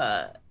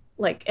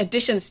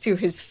additions to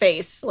his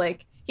face.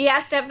 Like, he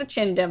has to have the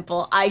chin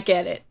dimple. I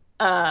get it.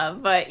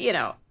 But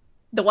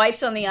the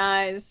whites on the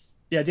eyes.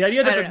 Yeah, the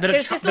idea that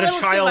there's just a little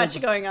child, too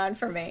much going on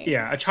for me.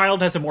 Yeah, a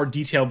child has a more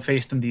detailed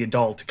face than the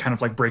adult kind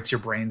of like breaks your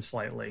brain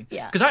slightly.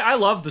 Yeah. Because I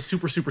love the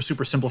super, super,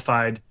 super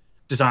simplified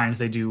designs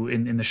they do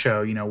in the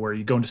show, where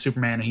you go into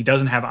Superman and he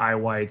doesn't have eye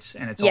whites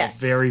and it's all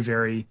very,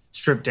 very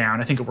stripped down.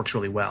 I think it works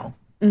really well.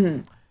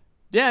 Mm-hmm.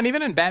 Yeah, and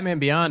even in Batman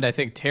Beyond, I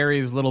think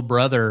Terry's little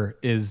brother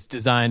is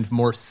designed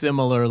more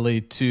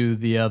similarly to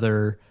the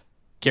other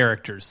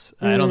characters.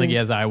 I don't think he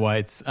has eye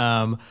whites.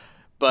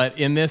 But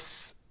in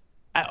this...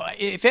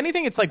 if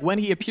anything, it's like when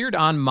he appeared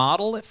on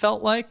model, it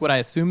felt like what I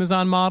assume is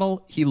on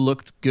model, he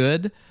looked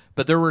good.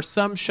 But there were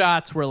some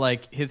shots where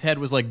like his head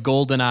was like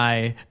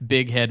GoldenEye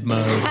big head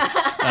mode.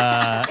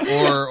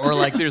 or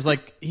like there's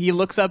like he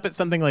looks up at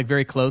something like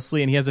very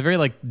closely and he has a very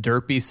like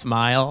derpy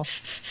smile.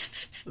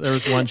 There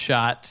was one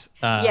shot.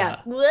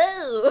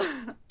 Whoa.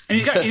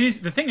 And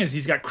the thing is,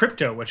 he's got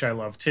Crypto, which I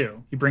love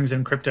too. He brings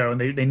in Crypto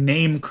and they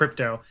name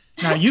Crypto.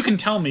 Now you can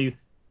tell me,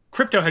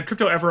 had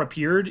Crypto ever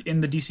appeared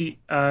in the DC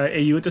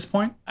AU at this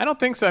point? I don't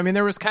think so. I mean,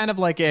 there was kind of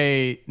like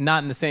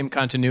not in the same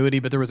continuity,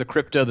 but there was a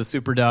Crypto the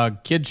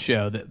Superdog kids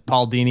show that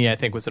Paul Dini, I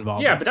think, was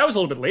involved in. But that was a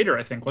little bit later,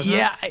 I think, wasn't it?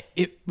 Yeah,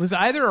 it was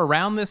either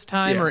around this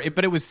time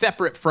but it was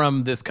separate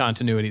from this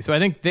continuity. So I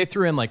think they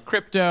threw in like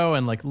Crypto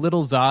and like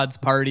Little Zod's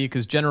party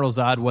because General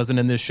Zod wasn't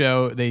in this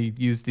show. They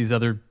used these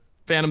other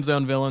Phantom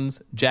Zone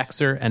villains,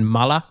 Jaxer and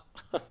Mala.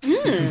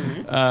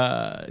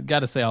 Got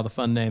to say all the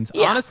fun names.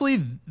 Yeah.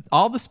 Honestly,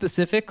 all the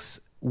specifics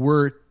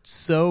were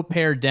so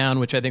pared down,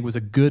 which I think was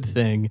a good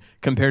thing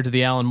compared to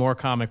the Alan Moore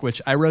comic,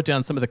 which I wrote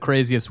down some of the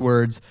craziest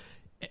words.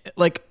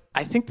 Like,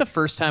 I think the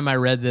first time I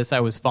read this, I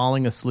was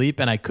falling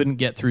asleep and I couldn't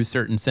get through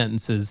certain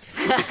sentences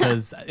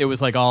because it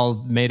was like all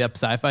made up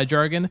sci-fi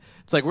jargon.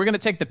 It's like, we're going to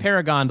take the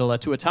Paragondola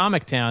to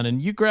Atomic Town and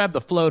you grab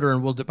the floater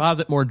and we'll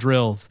deposit more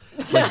drills.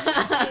 Like,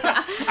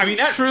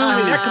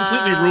 that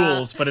completely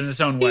rules, but in its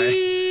own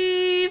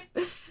way.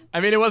 I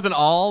mean, it wasn't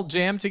all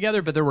jammed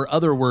together, but there were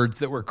other words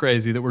that were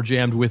crazy that were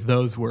jammed with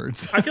those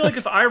words. I feel like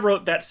if I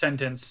wrote that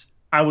sentence,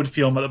 I would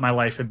feel that my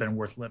life had been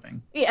worth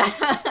living. Yeah.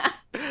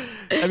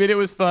 I mean, it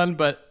was fun,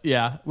 but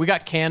yeah. We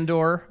got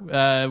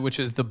Kandor, which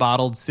is the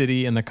bottled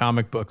city in the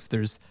comic books.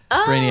 There's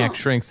Brainiac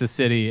shrinks the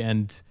city,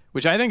 and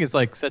which I think is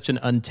like such an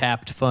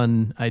untapped,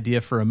 fun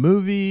idea for a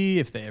movie,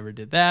 if they ever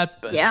did that.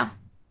 But, yeah.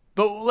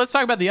 But let's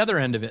talk about the other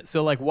end of it.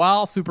 So like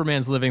while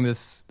Superman's living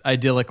this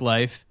idyllic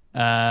life,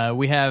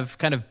 we have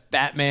kind of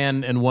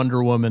Batman and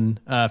Wonder Woman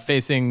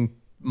facing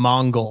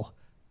Mongol,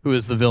 who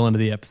is the villain of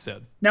the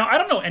episode. Now, I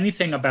don't know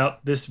anything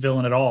about this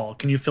villain at all.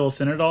 Can you fill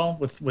us in at all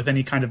with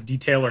any kind of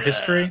detail or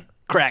history?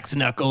 Cracks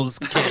knuckles,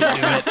 can't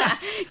do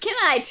it. Can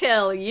I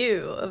tell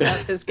you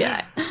about this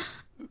guy?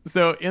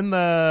 So in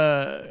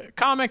the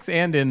comics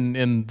and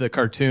in the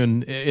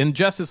cartoon, in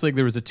Justice League,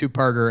 there was a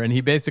two-parter, and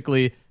he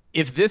basically,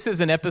 if this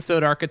is an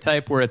episode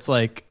archetype where it's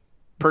like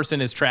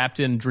person is trapped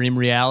in dream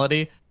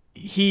reality,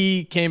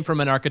 he came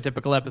from an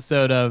archetypical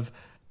episode of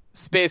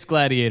Space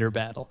Gladiator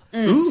Battle.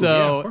 Ooh, so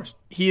yeah, of course.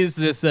 he is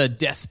this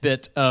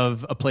despot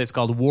of a place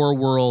called War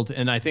World,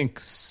 and I think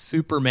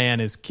Superman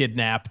is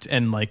kidnapped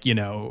and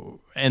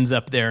ends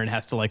up there and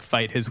has to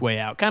fight his way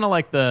out, kind of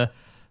like the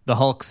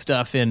Hulk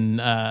stuff in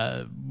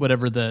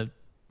whatever the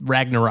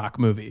Ragnarok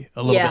movie,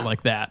 a little bit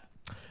like that.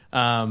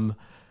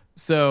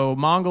 So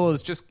Mongol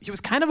he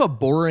was kind of a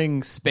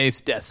boring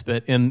space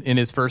despot in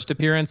his first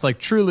appearance,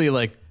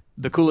 truly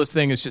the coolest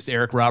thing is just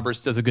Eric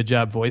Roberts does a good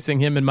job voicing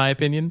him, in my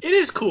opinion. It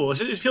is cool.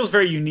 It feels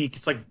very unique.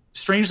 It's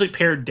strangely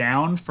pared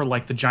down for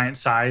the giant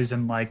size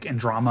and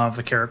drama of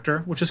the character,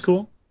 which is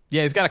cool.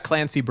 Yeah, he's got a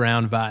Clancy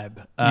Brown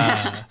vibe.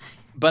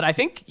 But I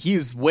think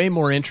he's way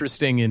more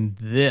interesting in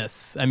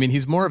this. I mean,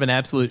 he's more of an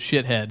absolute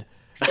shithead.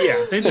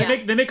 Yeah,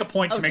 they make a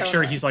point to make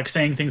sure he's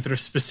saying things that are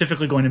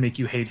specifically going to make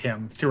you hate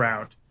him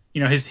throughout.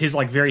 His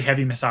very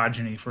heavy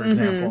misogyny, for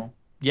example.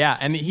 Yeah,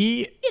 and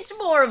it's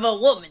more of a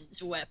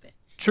woman's weapon.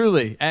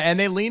 Truly, and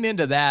they lean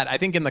into that. I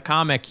think in the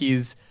comic,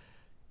 he's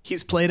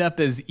played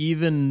up as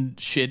even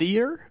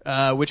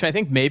shittier, which I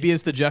think maybe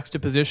is the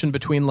juxtaposition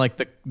between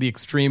the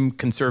extreme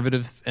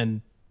conservative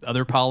and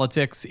other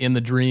politics in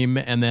the dream,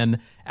 and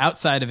then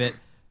outside of it,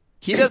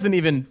 he doesn't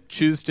even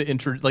choose to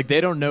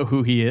they don't know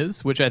who he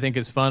is, which I think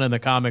is fun in the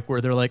comic, where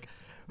they're like,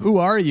 "Who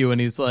are you?"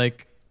 And he's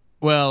like,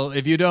 "Well,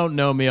 if you don't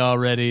know me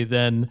already,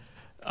 then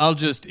I'll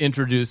just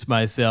introduce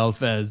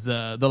myself as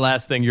the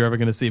last thing you're ever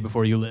going to see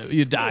before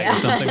you die," or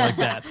something like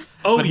that.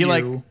 Oh, but he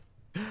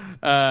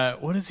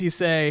what does he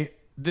say?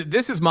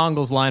 This is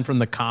Mongol's line from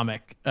the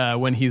comic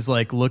when he's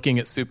like looking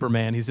at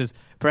Superman. He says,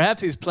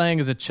 "Perhaps he's playing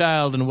as a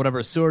child in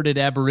whatever sordid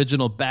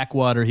Aboriginal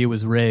backwater he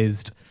was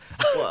raised."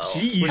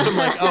 Jeez. Which I'm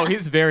like, oh,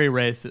 he's very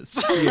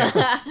racist.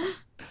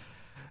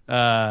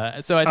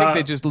 So I think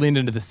they just leaned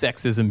into the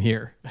sexism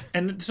here.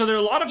 And so there are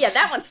a lot of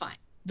that one's fine.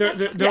 There are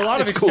a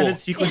lot of it's extended cool.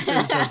 sequences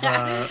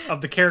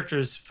of the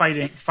characters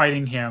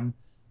fighting him,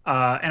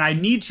 and I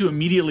need to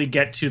immediately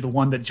get to the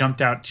one that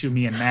jumped out to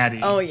me and Maddie.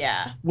 Oh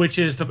yeah, which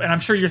is and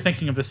I'm sure you're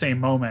thinking of the same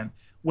moment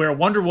where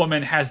Wonder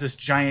Woman has this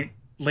giant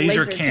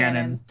laser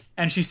cannon,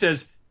 and she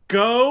says,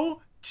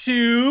 "Go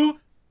to,"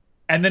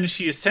 and then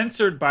she is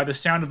censored by the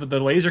sound of the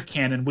laser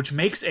cannon, which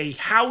makes a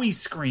Howie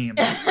scream.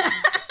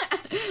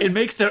 It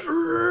makes the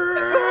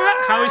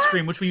Howie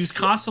scream, which we use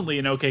constantly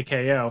in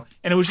OKKO,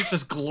 and it was just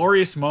this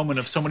glorious moment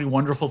of so many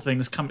wonderful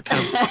things kind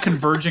of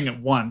converging at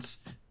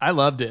once. I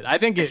loved it. I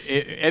think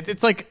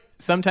it's like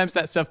sometimes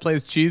that stuff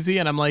plays cheesy,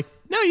 and I'm like,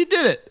 no, you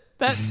did it.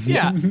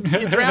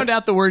 You drowned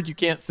out the word you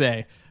can't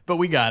say, but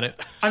we got it.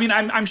 I mean,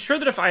 I'm sure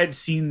that if I had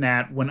seen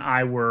that when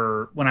I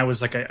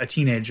was like a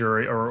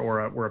teenager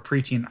or a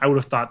preteen, I would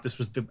have thought this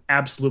was the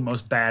absolute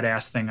most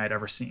badass thing I'd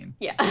ever seen.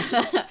 yeah.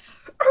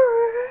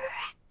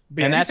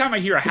 But And anytime that's I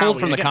hear a pulled Howie,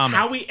 from the again, comic.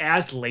 Howie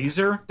as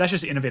laser, that's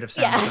just innovative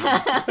sound.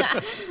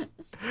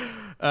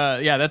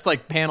 That's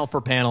like panel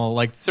for panel,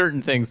 like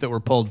certain things that were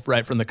pulled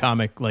right from the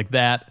comic, like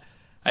that.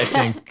 I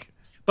think.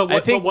 But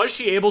was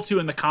she able to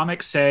in the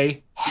comic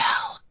say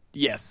hell?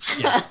 Yes.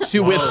 Yeah. She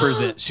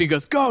whispers it. She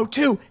goes, "Go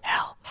to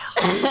hell."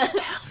 No,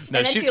 And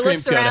then she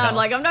screams, looks "Go to around hell."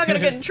 like, I'm not going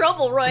to get in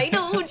trouble, right?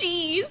 Oh,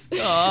 jeez.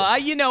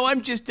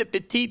 I'm just a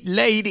petite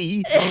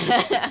lady.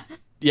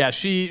 Yeah,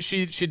 she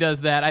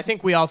does that. I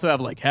think we also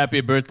have like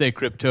 "Happy Birthday,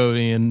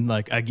 Kryptonian."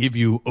 Like, I give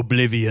you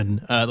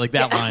oblivion. Like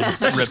that line is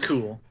That's just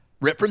cool.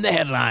 ripped from the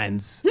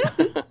headlines.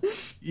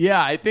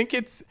 Yeah, I think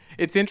it's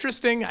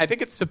interesting. I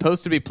think it's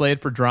supposed to be played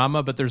for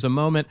drama, but there's a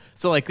moment.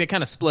 So like they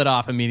kind of split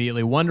off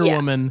immediately. Wonder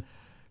Woman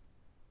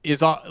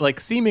is like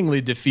seemingly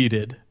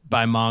defeated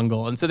by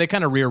Mongol, and so they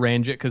kind of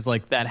rearrange it because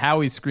like that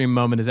Howie scream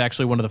moment is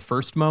actually one of the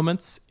first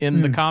moments in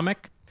the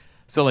comic.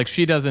 So like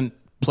she doesn't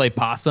play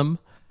possum.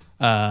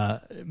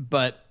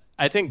 But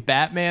I think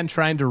Batman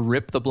trying to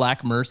rip the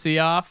Black Mercy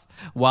off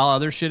while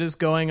other shit is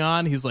going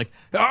on, he's like,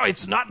 "Oh,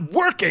 it's not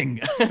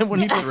working." When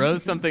he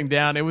throws something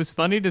down, it was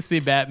funny to see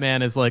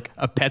Batman as like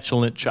a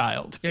petulant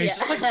child. Yeah, he's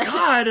just like,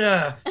 God,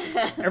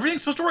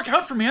 everything's supposed to work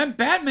out for me. I'm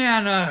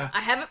Batman. I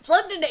haven't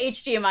plugged into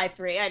HDMI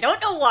 3. I don't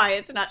know why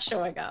it's not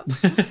showing up.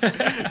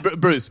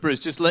 Bruce,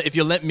 just if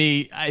you let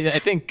me, I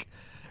think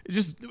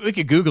just we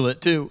could Google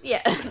it too.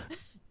 Yeah.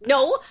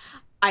 No,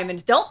 I'm an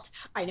adult.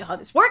 I know how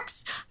this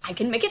works. I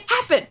can make it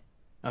happen.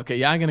 Okay,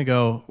 yeah, I'm gonna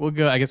go. We'll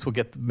go. I guess we'll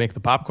make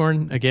the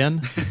popcorn again.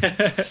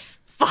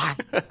 Fine.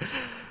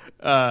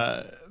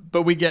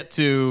 But we get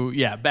to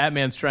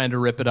Batman's trying to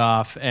rip it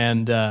off,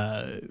 and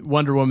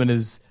Wonder Woman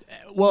is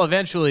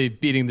eventually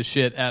beating the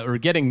shit out, or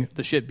getting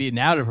the shit beaten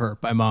out of her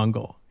by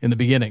Mongol in the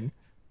beginning,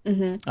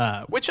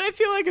 which I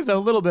feel like is a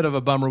little bit of a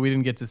bummer. We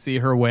didn't get to see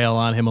her wail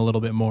on him a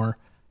little bit more.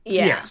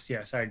 Yeah.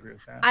 Yes, I agree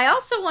with that. I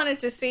also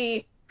wanted to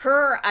see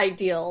her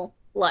ideal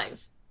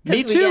life.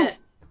 Me too.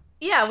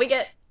 Well, We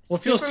get it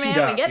feels Superman,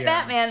 teed we up, get yeah.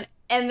 Batman,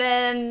 and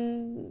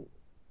then,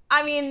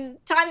 I mean,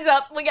 time's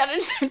up. We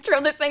gotta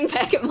throw this thing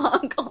back at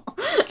Mongol.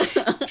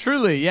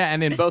 Truly, yeah.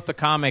 And in both the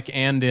comic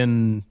and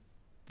in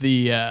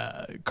the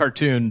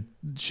cartoon,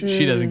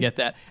 she doesn't get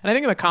that. And I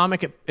think in the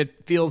comic,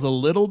 it feels a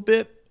little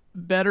bit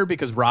better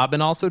because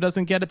Robin also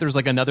doesn't get it. There's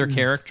like another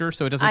character,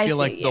 so it doesn't feel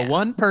like the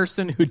one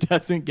person who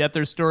doesn't get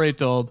their story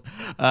told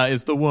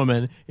is the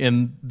woman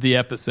in the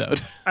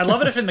episode. I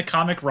love it if in the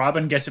comic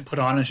Robin gets it put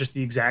on and it's just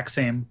the exact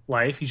same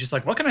life. He's just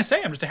like, what can I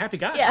say? I'm just a happy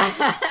guy.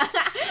 Yeah.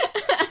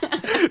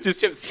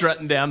 Just him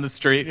strutting down the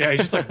street. Yeah, he's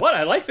just like, what?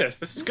 I like this.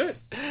 This is good.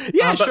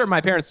 Yeah, sure,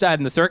 my parents died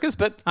in the circus,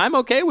 but I'm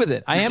okay with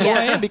it. I am who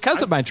I am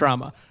because of my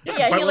trauma.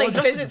 Yeah, quite he well like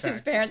adjusted, in visits his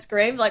fact. parents'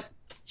 grave, like,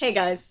 hey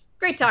guys,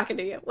 great talking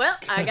to you. Well,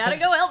 I gotta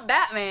go help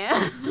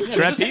Batman.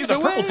 Trapeze There's a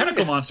purple away.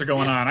 tentacle monster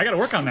going on. I got to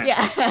work on that.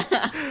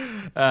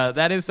 Yeah.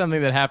 That is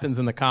something that happens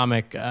in the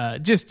comic.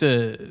 Just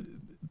to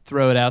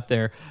throw it out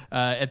there,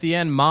 at the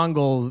end,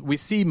 we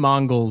see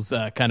Mongol's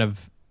kind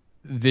of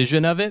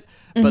vision of it,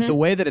 but the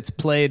way that it's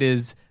played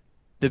is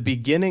the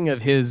beginning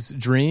of his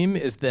dream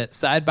is that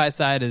side by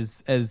side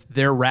as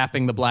they're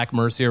wrapping the Black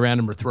Mercy around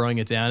him or throwing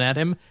it down at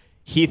him,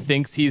 he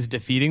thinks he's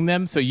defeating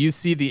them. So you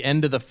see the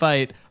end of the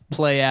fight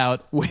play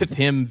out with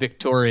him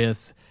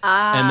victorious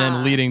and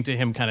then leading to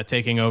him kind of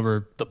taking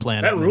over the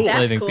planet That and rules.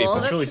 enslaving That's cool. people.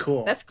 That's really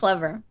cool. That's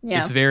clever. Yeah.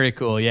 It's very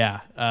cool,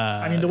 yeah.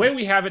 I mean, the way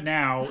we have it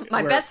now.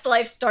 My best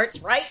life starts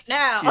right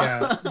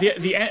now.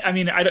 Yeah. I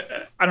mean, I don't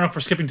know if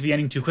we're skipping to the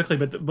ending too quickly,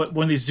 but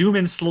when they zoom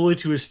in slowly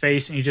to his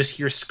face and you just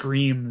hear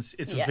screams,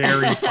 it's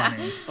very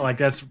funny. Like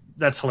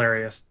that's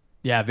hilarious.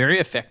 Yeah, very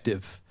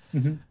effective. I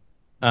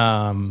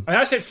mean,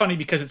 I say it's funny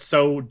because it's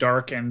so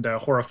dark and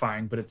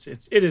horrifying, but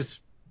it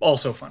is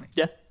also funny.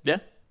 Yeah.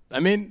 I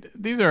mean,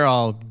 these are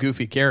all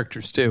goofy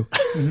characters too.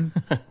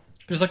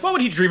 Just like, what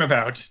would he dream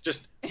about?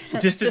 Just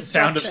distant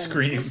sound of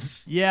Destruction.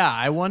 screams. Yeah,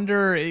 I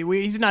wonder.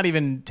 He's not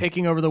even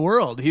taking over the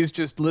world. He's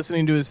just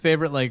listening to his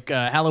favorite, like,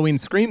 Halloween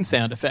scream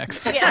sound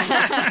effects.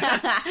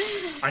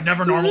 I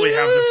never normally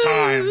have the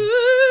time.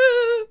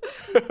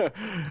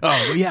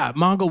 Oh, yeah.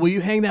 Mongol, will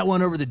you hang that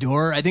one over the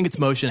door? I think it's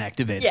motion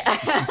activated.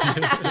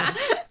 Yeah.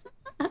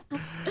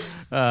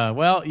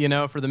 Well, you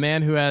know, for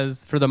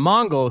the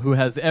Mongol who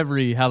has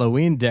every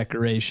Halloween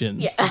decoration.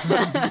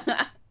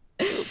 Yeah.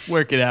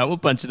 Work it out. We'll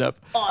punch it up.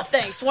 Oh,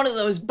 thanks. One of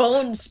those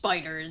bone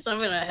spiders. I'm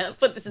going to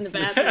put this in the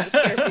bathroom to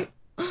scare people.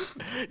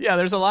 Yeah,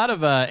 there's a lot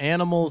of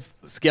animals,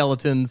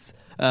 skeletons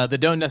that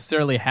don't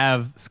necessarily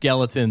have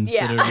skeletons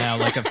that are now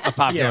like a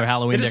popular Yes.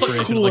 Halloween They just look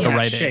decoration, cool like in a that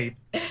Rite Aid. shape.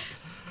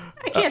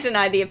 I can't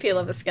deny the appeal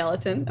of a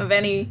skeleton of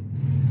any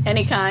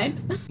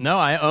kind. No,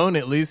 I own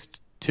at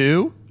least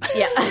 2.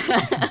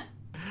 Yeah.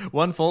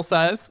 One full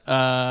size,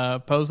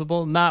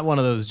 posable, not one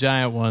of those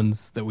giant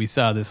ones that we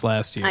saw this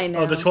last year. I know.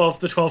 Oh, the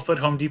 12-foot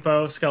Home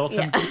Depot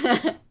skeleton.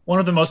 Yeah. One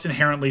of the most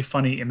inherently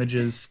funny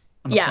images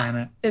on the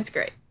planet. It's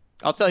great.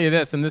 I'll tell you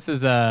this, and this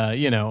is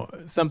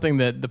something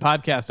that the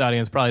podcast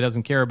audience probably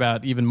doesn't care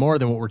about even more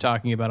than what we're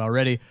talking about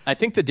already. I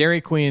think the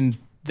Dairy Queen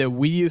that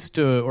we used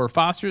to, or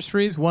Foster's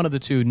Freeze, one of the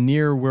two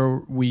near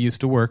where we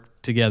used to work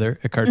together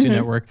at Cartoon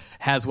Network,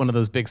 has one of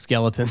those big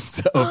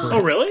skeletons over Oh,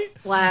 it. really?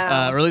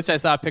 Wow. Or at least I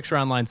saw a picture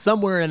online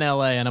somewhere in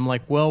LA, and I'm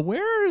like, well,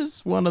 where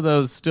is one of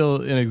those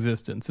still in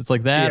existence? It's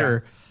like that, Yeah.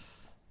 or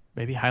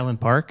maybe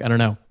Highland Park? I don't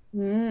know.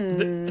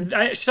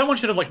 Someone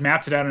should have like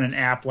mapped it out in an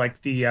app,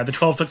 like the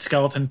 12-foot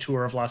skeleton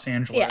tour of Los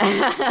Angeles.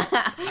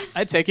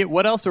 I'd take it.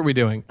 What else are we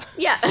doing?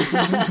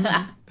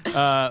 Yeah.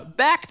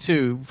 Back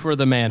to For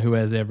the Man Who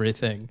Has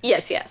Everything.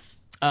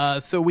 Yes.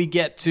 So we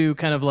get to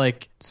kind of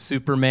like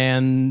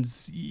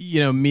Superman's,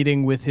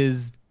 meeting with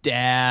his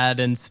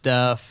dad and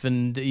stuff,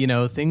 and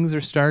things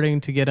are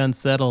starting to get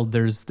unsettled.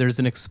 There's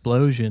an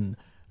explosion.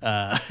 He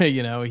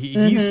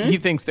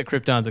thinks that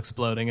Krypton's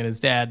exploding, and his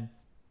dad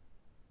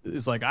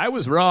is like, "I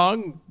was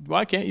wrong.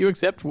 Why can't you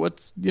accept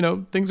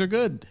things are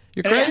good?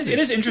 You're And crazy." it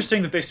is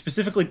interesting that they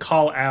specifically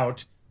call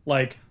out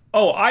like,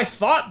 oh, I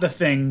thought the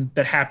thing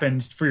that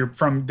happened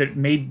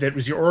that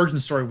was your origin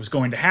story was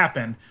going to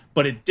happen,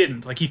 but it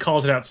didn't. Like, he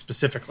calls it out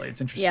specifically.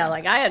 It's interesting. Yeah,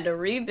 like I had to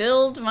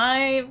rebuild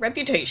my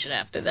reputation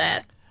after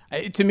that.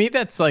 To me,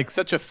 that's like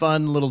such a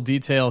fun little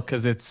detail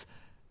because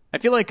I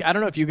feel like, I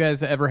don't know if you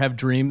guys ever have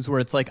dreams where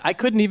it's like, I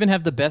couldn't even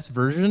have the best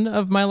version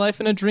of my life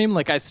in a dream.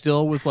 Like, I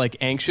still was like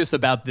anxious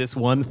about this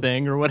one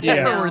thing or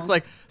whatever, Yeah. where it's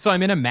like, so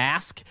I'm in a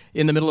mask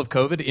in the middle of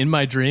COVID in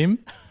my dream.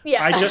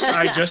 Yeah. I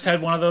just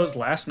had one of those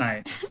last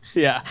night.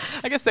 Yeah.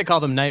 I guess they call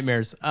them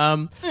nightmares.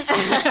 Never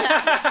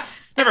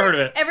heard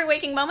of it. Every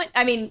waking moment.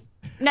 I mean,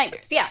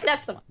 nightmares. Yeah,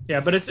 that's the one. Yeah,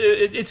 but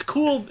it's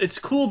cool. It's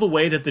cool the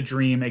way that the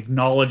dream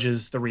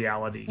acknowledges the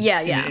reality.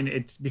 Yeah. And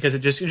it's because it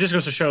just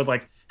goes to show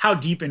like how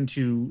deep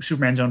into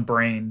Superman's own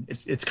brain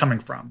it's coming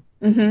from.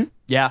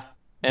 Yeah.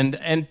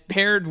 And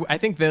paired, I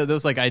think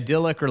those like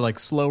idyllic or like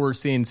slower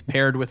scenes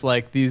paired with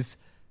like these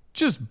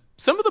just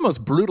some of the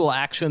most brutal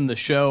action the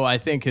show I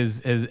think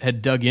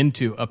had dug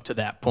into up to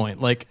that point.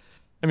 Like,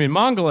 I mean,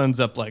 Mongol ends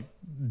up like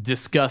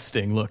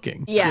disgusting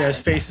looking. Yeah. Yeah, his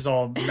face is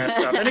all messed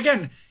up. And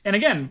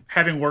again,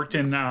 having worked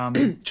in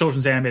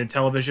children's animated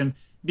television,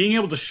 being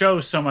able to show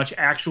so much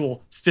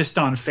actual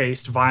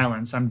fist-on-face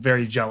violence, I'm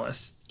very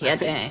jealous. Yeah,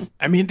 dang.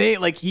 I mean,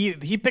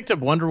 he picked up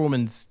Wonder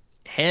Woman's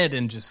head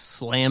and just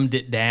slammed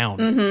it down.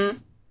 Mm-hmm.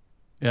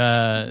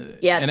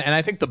 Yeah. And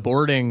I think the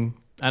boarding,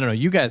 I don't know,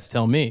 you guys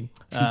tell me.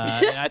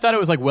 I thought it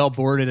was like well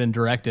boarded and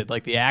directed.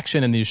 Like the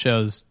action in these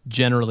shows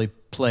generally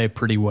play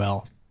pretty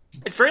well.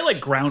 It's very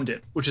like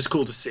grounded, which is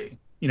cool to see.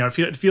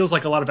 It feels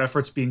like a lot of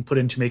effort's being put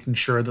into making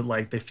sure that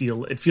like it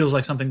feels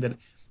like something that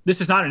this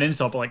is not an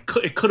insult, but like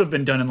it could have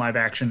been done in live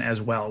action as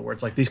well, where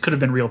it's like these could have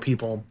been real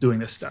people doing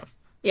this stuff.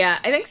 Yeah,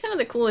 I think some of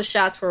the coolest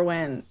shots were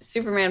when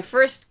Superman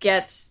first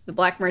gets the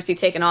Black Mercy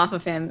taken off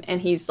of him, and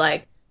he's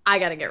like, I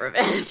gotta get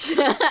revenge.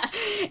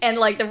 And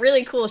like the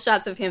really cool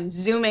shots of him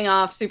zooming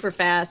off super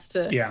fast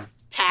to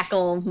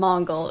tackle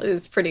Mongol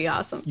is pretty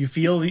awesome. You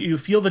feel the deep You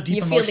feel emotion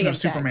the of impact,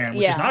 Superman,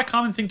 which yeah. is not a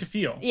common thing to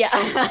feel. Yeah.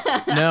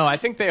 No, I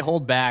think they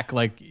hold back.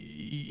 Like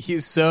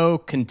he's so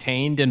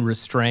contained and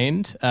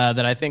restrained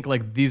that I think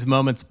like these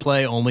moments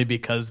play only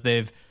because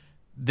they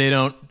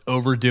don't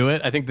overdo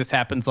it. I think this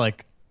happens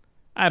like,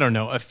 I don't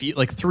know,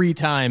 3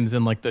 times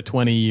in like the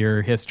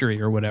 20-year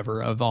history or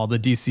whatever of all the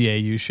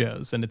DCAU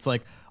shows. And it's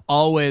like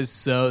always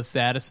so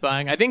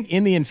satisfying. I think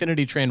in the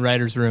Infinity Train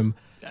writer's room,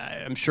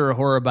 I'm sure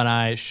Horeb and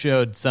I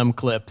showed some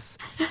clips.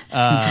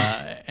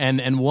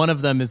 And one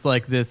of them is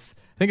like this,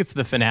 I think it's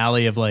the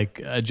finale of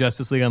like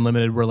Justice League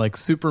Unlimited where like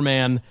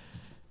Superman,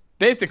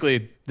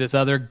 basically this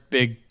other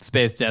big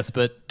space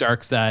despot,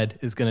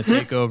 Darkseid, is going to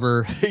take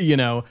over,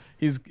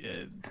 he's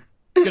going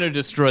to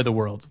destroy the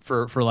world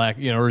for lack,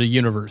 or the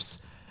universe.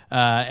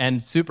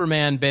 And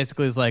Superman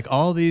basically is like,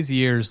 all these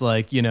years,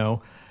 like,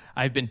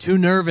 I've been too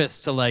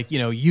nervous to like,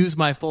 use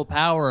my full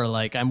power.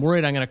 Like I'm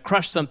worried I'm going to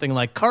crush something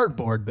like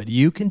cardboard, but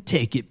you can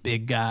take it,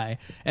 big guy.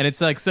 And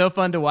it's like so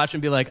fun to watch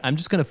and be like, I'm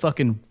just going to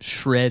fucking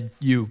shred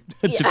you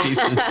to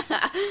pieces.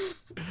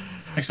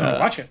 Makes me want to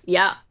watch it.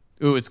 Yeah.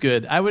 Ooh, it's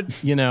good. I would,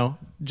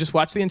 just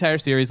watch the entire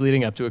series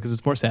leading up to it because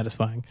it's more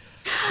satisfying.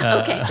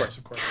 Okay.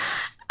 Of course.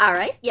 All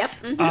right. Yep.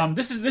 Mm-hmm.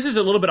 This is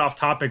a little bit off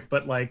topic,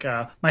 but like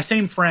my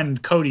same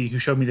friend Cody, who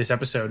showed me this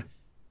episode,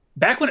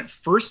 back when it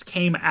first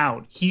came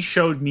out, he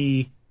showed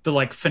me the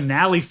like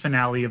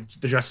finale of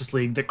the Justice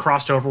League that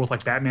crossed over with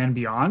like Batman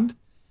Beyond.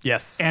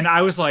 Yes. And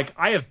I was like,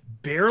 I have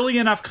barely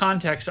enough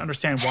context to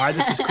understand why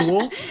this is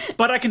cool,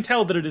 but I can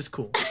tell that it is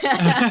cool.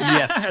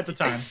 Yes. At the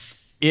time.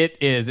 It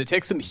is. It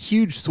takes some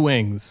huge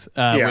swings,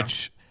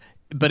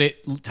 but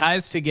it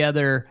ties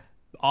together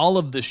all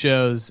of the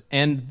shows,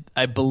 and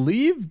I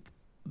believe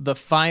the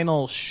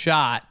final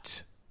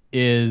shot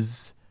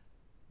is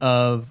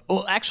of.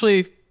 Well,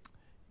 actually,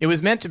 it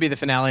was meant to be the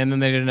finale, and then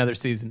they did another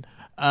season.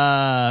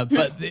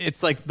 But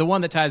it's like the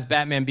one that ties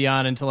Batman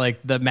Beyond into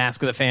like the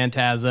Mask of the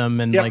Phantasm,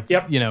 and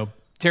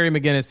Terry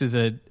McGinnis is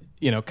a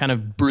kind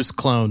of Bruce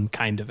clone,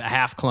 kind of a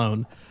half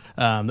clone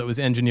that was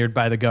engineered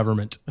by the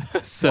government.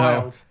 So.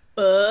 Wild.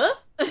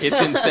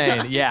 It's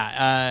insane,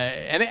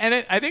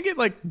 yeah. I think it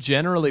like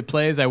generally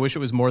plays. I wish it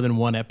was more than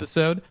one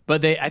episode,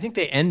 but I think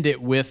they end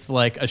it with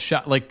like a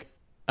shot, like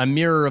a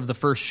mirror of the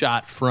first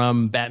shot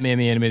from Batman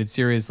the Animated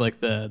Series, like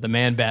the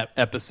Man Bat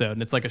episode,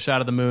 and it's like a shot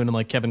of the moon, and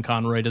like Kevin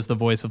Conroy does the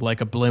voice of like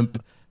a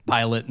blimp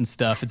pilot and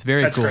stuff. It's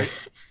very cool. Great.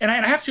 And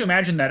I have to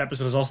imagine that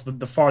episode is also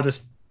the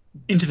farthest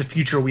into the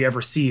future we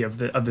ever see of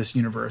this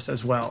universe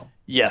as well.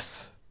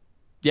 Yes.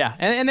 Yeah,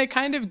 and they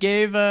kind of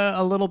gave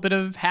a little bit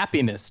of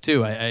happiness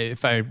too,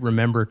 if I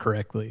remember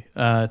correctly,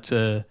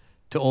 to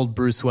old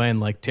Bruce Wayne.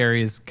 Like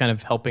Terry is kind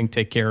of helping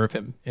take care of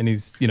him, and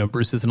he's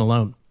Bruce isn't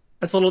alone.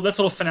 That's a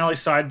little finale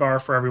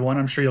sidebar for everyone.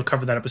 I'm sure you'll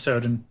cover that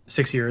episode in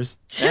 6 years.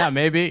 Yeah,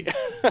 maybe.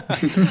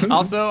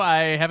 Also,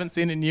 I haven't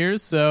seen it in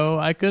years, so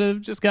I could have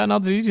just gotten all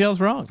the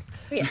details wrong.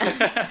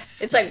 Yeah.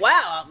 It's like,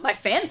 wow, my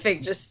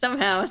fanfic just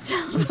somehow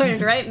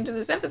teleported right into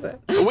this episode.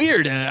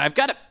 Weird. I've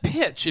got a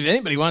pitch if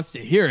anybody wants to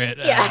hear it.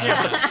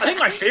 I think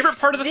my favorite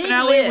part of the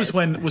finale was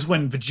when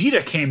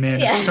Vegeta came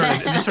in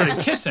and they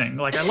started kissing.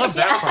 Like, I love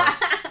that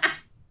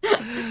part.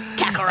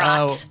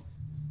 Kakarot.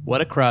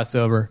 What a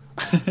crossover.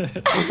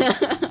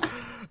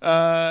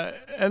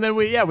 And then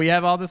we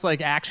have all this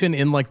like action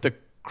in like the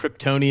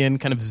Kryptonian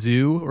kind of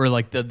zoo, or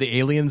like the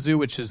alien zoo,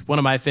 which is one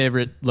of my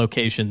favorite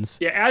locations.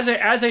 Yeah,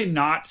 as a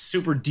not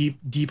super deep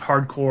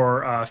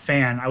hardcore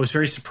fan, I was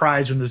very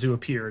surprised when the zoo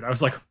appeared. I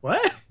was like,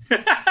 what?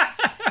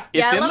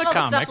 I love all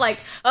the stuff like,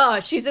 oh,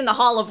 she's in the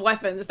Hall of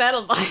Weapons.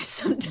 That'll buy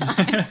some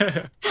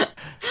time.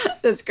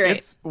 That's great.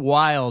 It's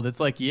wild.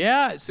 It's like,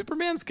 yeah,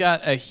 Superman's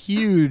got a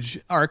huge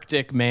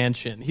Arctic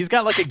mansion. He's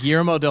got like a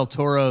Guillermo del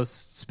Toro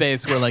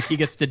space where like he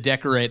gets to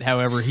decorate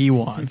however he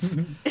wants.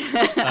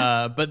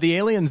 But the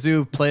Alien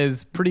Zoo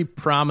plays pretty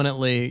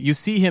prominently. You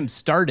see him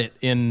start it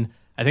in,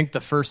 I think,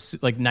 the first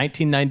like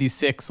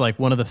 1996, like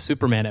one of the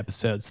Superman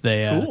episodes.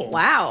 Cool.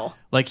 Wow.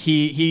 Like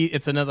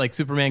it's another like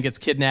Superman gets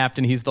kidnapped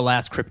and he's the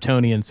last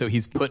Kryptonian, so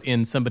he's put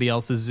in somebody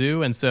else's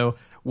zoo, and so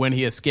when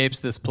he escapes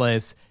this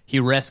place, he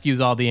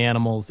rescues all the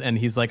animals, and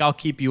he's like, I'll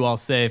keep you all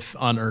safe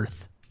on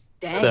Earth.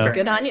 Dang,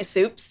 good on you,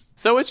 Soups.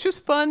 So it's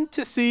just fun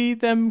to see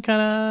them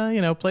kind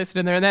of, place it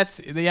in there. And that's,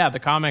 the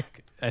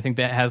comic, I think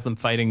that has them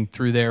fighting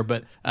through there.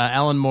 But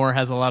Alan Moore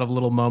has a lot of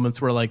little moments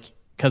where, like,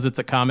 because it's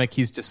a comic,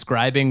 he's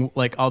describing,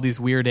 like, all these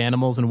weird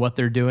animals and what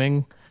they're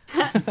doing.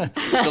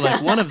 So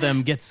like one of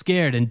them gets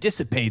scared and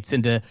dissipates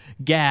into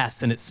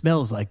gas, and it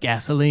smells like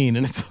gasoline,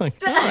 and it's like,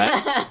 all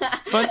right,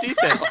 fun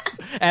detail.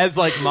 As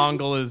like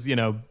Mongol is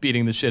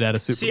beating the shit out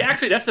of Superman. See,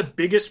 actually, that's the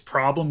biggest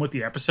problem with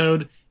the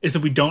episode, is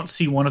that we don't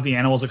see one of the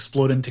animals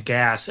explode into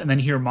gas, and then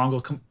hear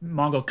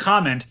Mongol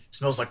comment,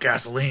 "Smells like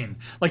gasoline."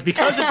 Like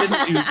because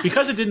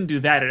it didn't do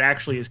that, it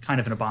actually is kind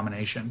of an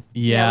abomination.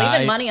 Yeah,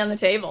 leaving money on the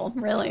table,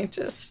 really,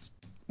 just.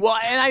 Well,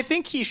 and I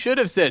think he should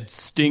have said,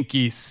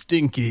 "Stinky,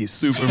 stinky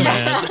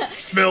Superman."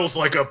 Smells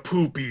like a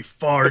poopy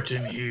fart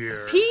in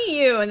here.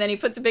 P.U. And then he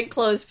puts a big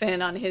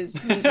clothespin on his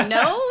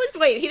nose.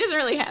 Wait, he doesn't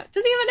really have.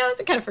 Does he have a nose?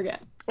 I kind of forget.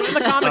 Well, in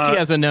the comic, he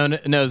has a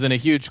nose and a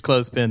huge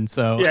clothespin.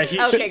 So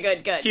yeah. Okay,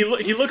 good.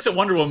 He looks at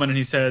Wonder Woman and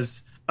he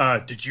says,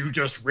 "Did you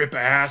just rip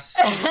ass?"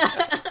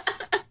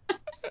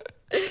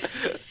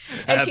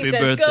 And she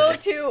says, birthday. "Go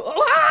to."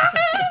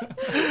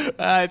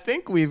 I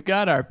think we've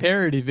got our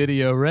parody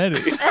video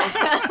ready.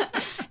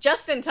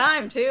 Just in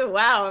time, too.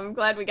 Wow, I'm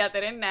glad we got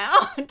that in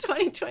now in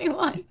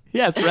 2021.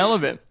 Yeah, it's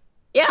relevant.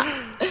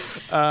 Yeah.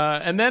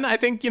 And then I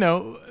think,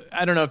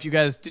 I don't know if you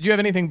guys, did you have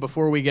anything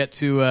before we get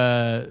to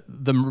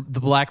the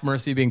Black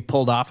Mercy being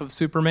pulled off of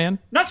Superman?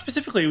 Not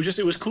specifically.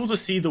 It was cool to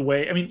see the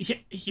way, I mean,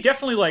 he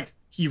definitely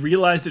he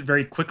realized it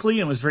very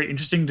quickly, and was very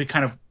interesting to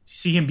kind of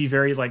see him be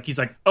very he's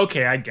like,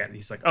 okay, I get it.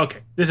 He's like, okay,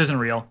 this isn't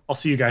real. I'll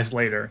see you guys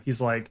later.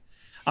 He's like,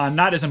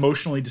 not as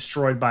emotionally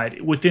destroyed by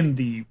it within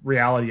the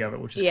reality of it,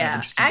 which is kind of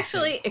interesting.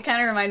 Actually, it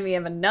kind of reminded me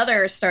of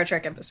another Star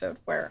Trek episode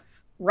where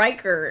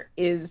Riker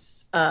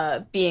is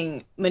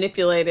being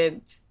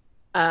manipulated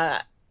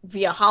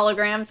via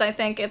holograms, I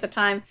think, at the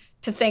time,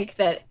 to think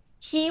that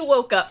he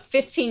woke up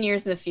 15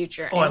 years in the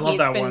future. Oh, I love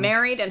that one. He's been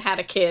married and had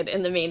a kid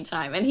in the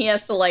meantime. And he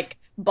has to, like,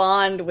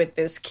 bond with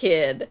this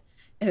kid.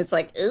 And it's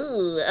like,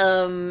 ooh.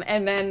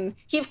 And then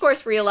he, of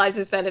course,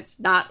 realizes that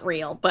it's not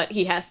real, but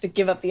he has to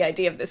give up the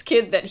idea of this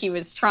kid that he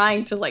was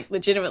trying to, like,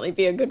 legitimately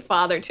be a good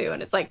father to.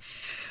 And it's like,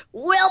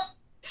 well,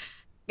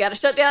 gotta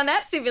shut down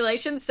that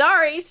simulation.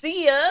 Sorry,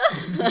 see ya.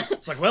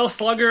 It's like, well,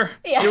 Slugger,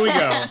 here we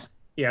go.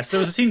 Yeah, so there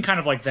was a scene kind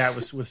of like that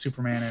with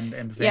Superman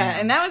and Van. Yeah,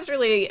 and that was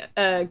really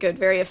good,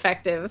 very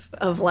effective.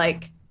 Of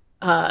like,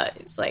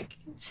 it's like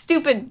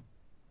stupid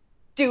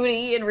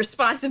duty and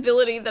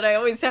responsibility that I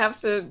always have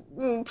to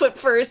put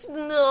first.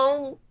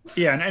 No.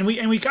 Yeah, and we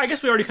I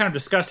guess we already kind of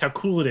discussed how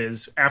cool it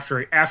is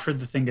after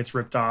the thing gets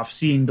ripped off,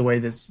 seeing the way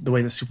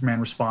that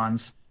Superman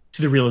responds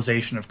to the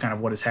realization of kind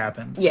of what has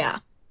happened. Yeah.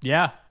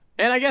 Yeah,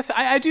 and I guess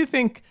I do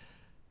think,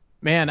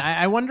 man,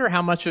 I wonder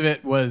how much of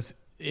it was.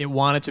 It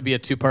wanted to be a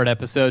 2-part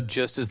episode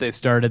just as they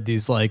started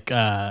these like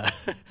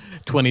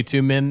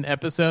 22-min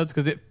episodes,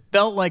 because it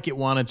felt like it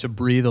wanted to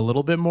breathe a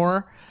little bit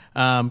more,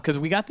 because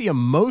we got the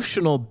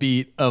emotional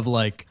beat of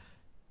like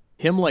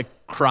him like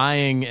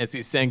crying as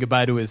he's saying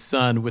goodbye to his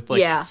son with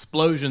like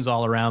explosions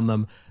all around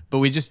them, but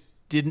we just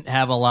didn't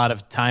have a lot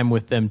of time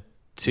with them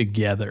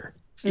together.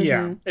 Mm-hmm.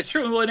 Yeah, it's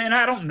true. Well, and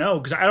I don't know,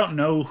 because I don't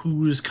know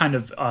who's kind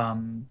of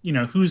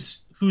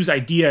whose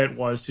idea it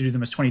was to do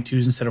them as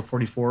 22s instead of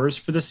 44s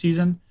for this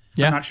season.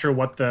 Yeah. I'm not sure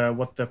what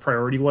the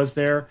priority was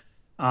there.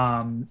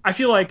 I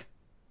feel like,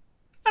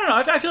 I don't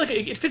know, I feel like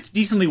it fits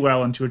decently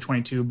well into a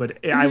 22,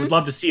 but I would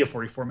love to see a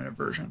 44-minute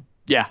version.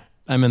 Yeah,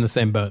 I'm in the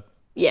same boat.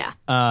 Yeah.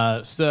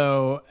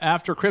 So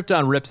after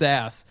Krypton rips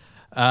ass,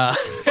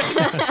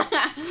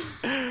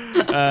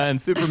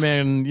 and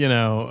Superman,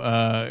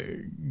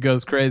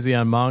 goes crazy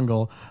on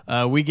Mongul,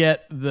 we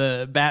get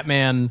the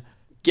Batman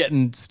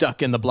getting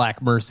stuck in the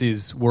Black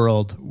Mercy's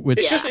world, which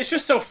it's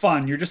just so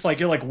fun. You're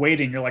like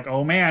waiting. You're like,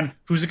 oh man,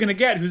 who's it gonna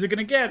get? And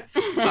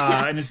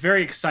it's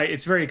very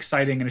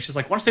exciting. And it's just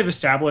like, once they've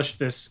established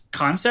this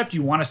concept,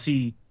 you want to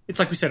see. It's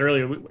like we said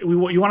earlier,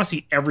 you want to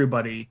see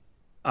everybody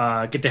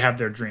get to have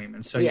their dream.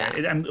 And so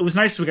it was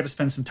nice we got to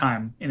spend some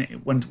time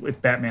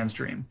with Batman's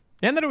dream.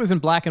 And that it was in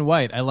black and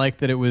white. I like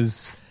that it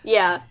was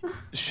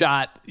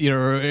shot,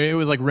 it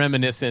was like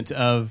reminiscent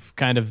of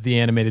kind of the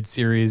animated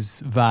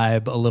series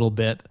vibe a little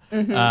bit.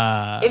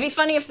 Mm-hmm. It'd be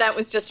funny if that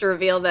was just a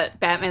reveal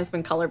that Batman's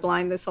been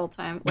colorblind this whole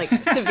time. Like,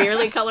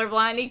 severely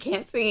colorblind. He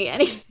can't see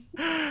anything.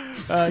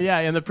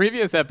 In the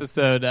previous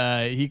episode,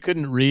 he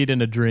couldn't read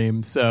in a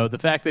dream. So the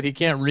fact that he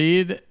can't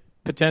read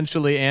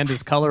potentially and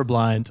is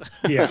colorblind.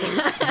 Yeah.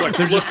 It's like,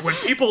 look, when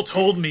people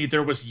told me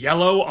there was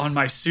yellow on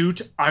my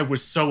suit, I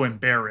was so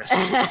embarrassed.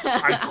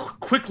 I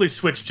quickly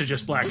switched to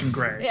just black and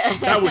gray.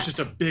 That was just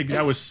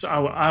I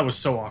was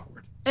so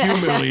awkward.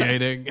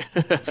 Humiliating.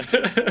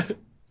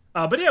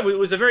 But yeah, it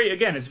was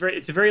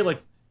it's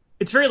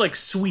very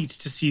sweet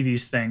to see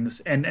these things.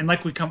 And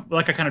like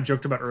I kind of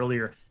joked about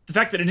earlier, the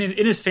fact that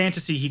in his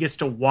fantasy, he gets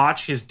to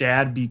watch his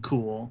dad be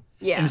cool.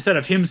 Yeah. Instead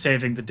of him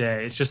saving the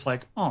day, it's just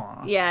like,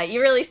 aw. Yeah,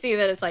 you really see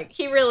that it's like,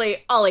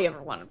 all he ever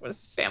wanted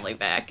was his family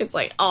back. It's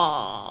like,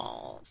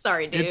 aw,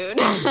 sorry, dude. It's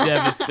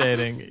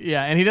devastating.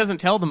 Yeah, and he doesn't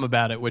tell them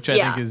about it, which I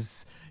think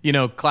is,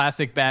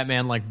 classic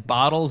Batman, like,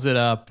 bottles it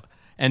up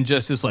and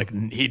just is like,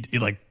 he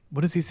like,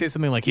 what does he say?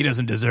 Something like, he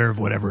doesn't deserve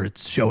whatever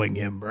it's showing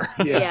him. Or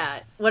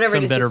whatever some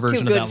it is, better it's version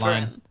too good of that for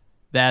line. him.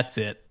 That's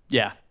it.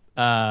 Yeah.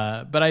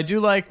 But I do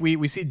like,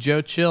 we see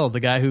Joe Chill, the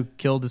guy who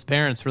killed his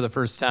parents for the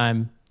first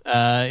time.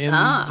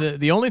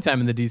 The only time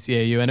in the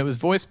DCAU, and it was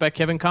voiced by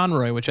Kevin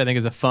Conroy, which I think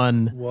is a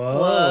fun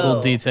little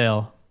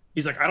detail.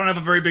 He's like, I don't have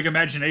a very big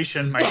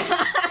imagination.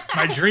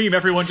 My dream,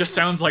 everyone just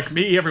sounds like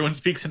me. Everyone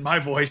speaks in my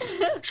voice.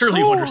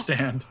 Surely you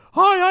understand.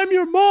 Hi, I'm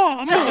your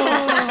mom.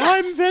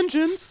 I'm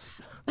Vengeance.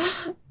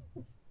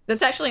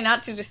 That's actually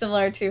not too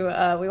dissimilar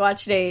to, we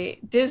watched a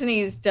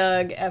Disney's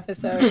Doug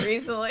episode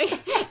recently,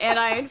 and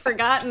I had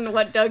forgotten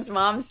what Doug's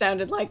mom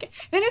sounded like.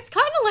 And it's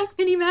kind of like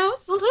Minnie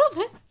Mouse, a little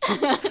bit.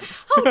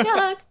 Oh,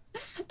 Doug.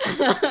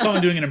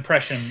 Someone doing an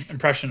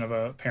impression of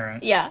a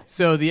parent. Yeah.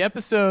 So the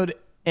episode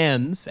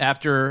ends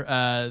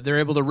after they're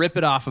able to rip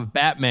it off of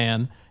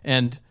Batman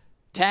and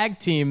tag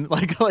team,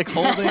 like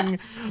holding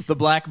the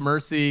Black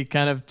Mercy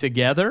kind of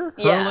together,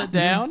 hurl it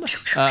down.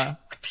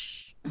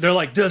 They're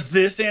like, does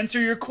this answer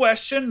your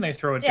question? They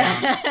throw it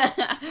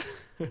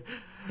down.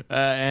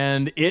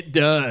 And it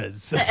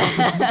does.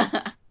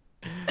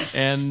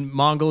 And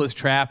Mongul is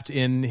trapped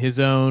in his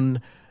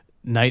own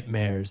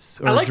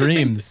nightmares or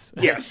dreams.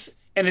 Yes.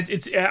 And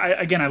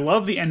I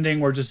love the ending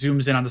where it just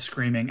zooms in on the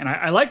screaming. And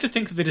I like to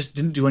think that they just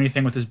didn't do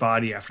anything with his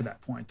body after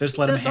that point. They just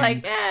let him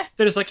hang.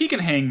 They're just like, he can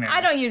hang there.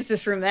 I don't use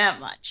this room that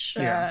much.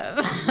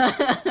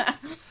 Yeah.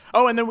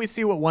 Oh, and then we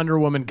see what Wonder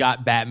Woman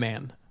got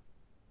Batman.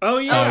 Oh,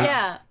 yeah. Oh,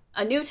 yeah.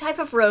 A new type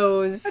of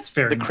rose. That's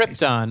very nice.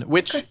 Krypton,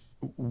 which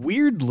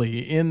weirdly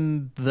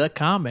in the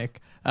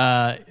comic,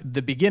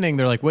 the beginning,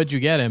 they're like, what'd you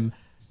get him?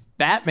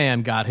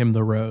 Batman got him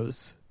the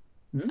rose.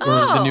 or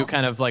the new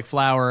kind of like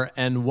flower,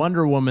 and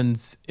Wonder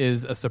Woman's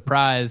is a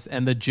surprise.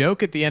 And the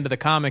joke at the end of the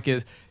comic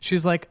is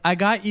she's like, I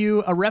got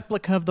you a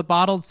replica of the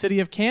bottled city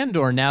of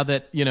Kandor now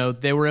that, you know,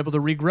 they were able to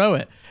regrow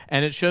it.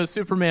 And it shows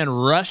Superman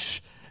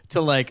rush to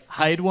like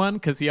hide one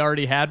because he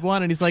already had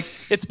one, and he's like,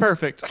 it's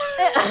perfect.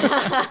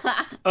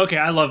 Okay,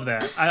 I love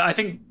that. I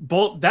think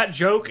both that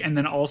joke and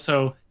then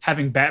also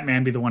having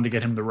Batman be the one to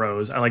get him the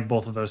rose. I like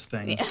both of those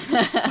things.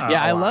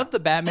 I love the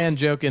Batman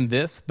joke in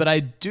this, but I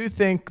do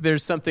think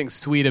there's something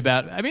sweet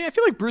about, I mean, I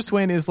feel like Bruce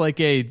Wayne is like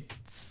a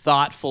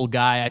thoughtful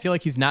guy. I feel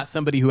like he's not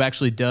somebody who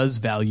actually does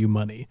value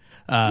money,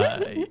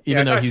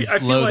 even though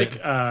he's loaded.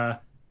 Like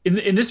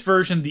in this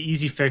version, the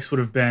easy fix would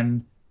have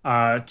been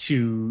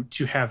to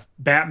have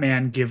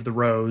Batman give the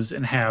rose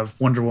and have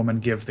Wonder Woman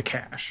give the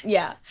cash.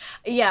 Yeah.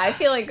 I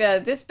feel like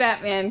this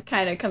Batman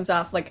kind of comes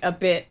off like a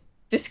bit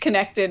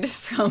disconnected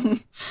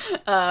from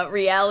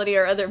reality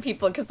or other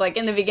people, because like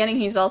in the beginning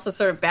he's also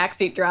sort of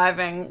backseat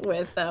driving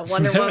with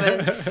Wonder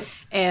Woman,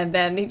 and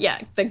then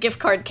the gift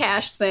card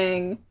cash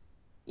thing.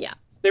 Yeah,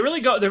 they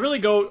really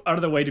go out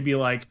of the way to be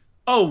like,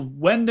 oh,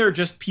 when they're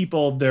just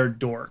people, they're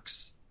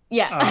dorks.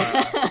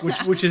 Yeah,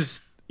 which is,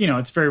 you know,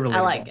 it's very relatable.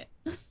 I like it.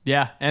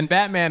 Yeah, and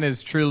Batman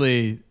is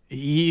truly,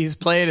 he's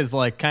played as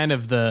like kind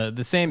of the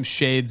same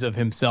shades of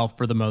himself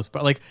for the most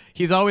part. Like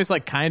he's always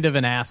like kind of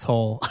an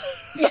asshole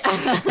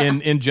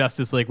in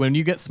Justice League. When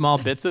you get small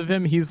bits of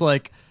him, he's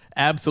like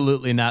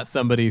absolutely not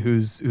somebody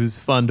who's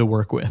fun to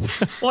work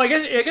with. Well, I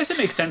guess it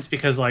makes sense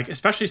because like,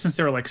 especially since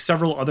there are like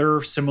several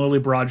other similarly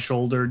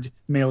broad-shouldered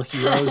male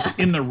heroes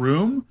in the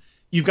room,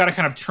 you've got to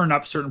kind of turn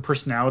up certain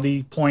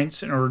personality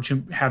points in order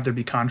to have there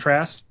be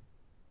contrast.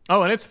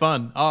 Oh, and it's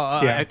fun.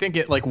 I think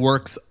it like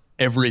works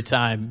every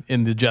time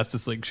in the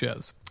Justice League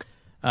shows.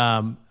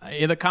 In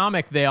the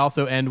comic, they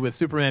also end with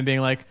Superman being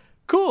like,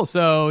 "Cool,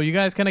 so you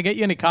guys kind of get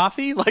you any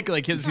coffee?" Like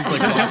he's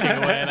like walking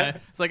away, and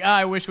it's like,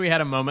 I wish we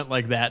had a moment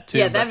like that too.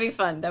 Yeah, that'd be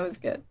fun. That was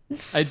good.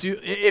 I do.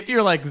 If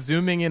you're like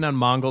zooming in on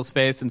Mongol's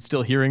face and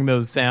still hearing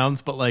those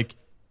sounds, but like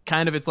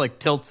kind of it's like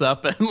tilts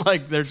up and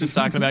like they're just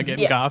talking about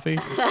getting coffee.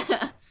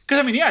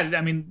 Because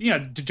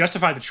to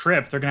justify the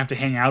trip, they're gonna have to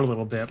hang out a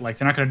little bit. Like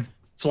they're not gonna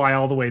fly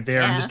all the way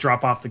there and just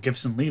drop off the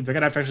gifts and leave. They're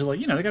gonna have to actually,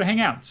 like, they gotta hang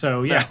out.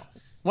 So yeah.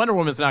 Wonder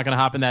Woman's not gonna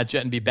hop in that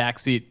jet and be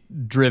backseat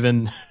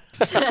driven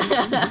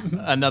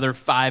another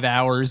 5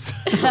 hours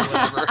or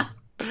whatever.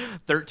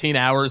 13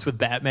 hours with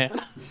Batman.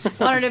 I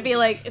want her to be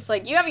like, it's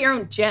like, you have your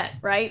own jet,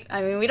 right?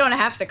 I mean, we don't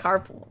have to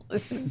carpool.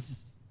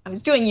 I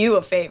was doing you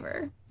a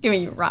favor,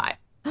 giving you a ride.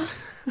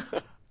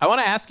 I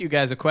want to ask you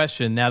guys a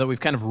question now that we've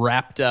kind of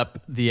wrapped up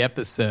the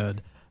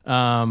episode.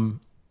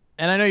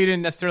 And I know you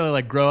didn't necessarily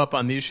like grow up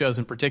on these shows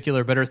in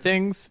particular, but are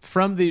things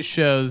from these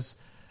shows,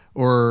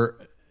 or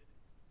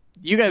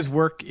you guys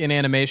work in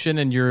animation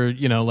and you're,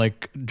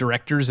 like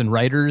directors and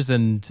writers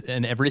and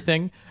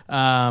everything.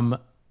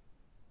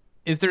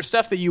 Is there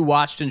stuff that you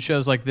watched in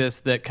shows like this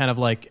that kind of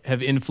like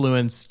have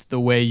influenced the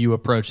way you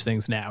approach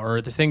things now,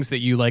 or the things that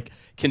you like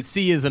can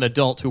see as an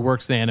adult who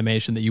works in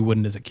animation that you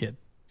wouldn't as a kid?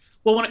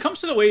 Well, when it comes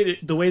to the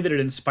way that it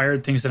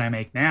inspired things that I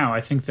make now, I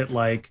think that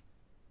like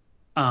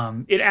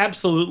it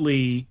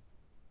absolutely,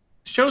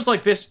 shows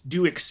like this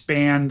do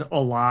expand a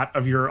lot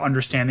of your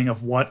understanding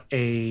of what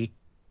a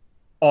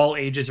all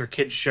ages or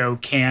kids show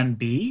can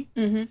be.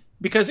 Mm-hmm.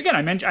 Because again,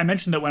 I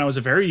mentioned that when I was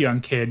a very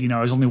young kid, I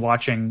was only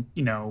watching,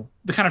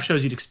 the kind of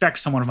shows you'd expect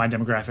someone of my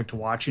demographic to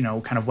watch,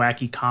 kind of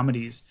wacky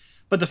comedies.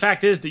 But the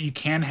fact is that you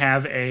can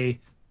have a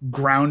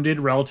grounded,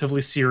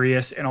 relatively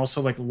serious, and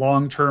also like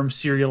long-term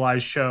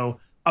serialized show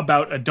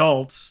about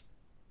adults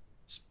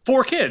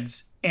for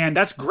kids. And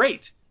that's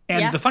great.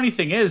 And the funny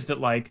thing is that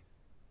like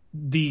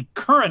the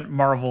current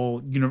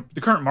Marvel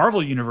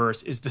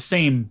universe is the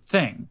same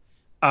thing,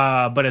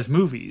 but as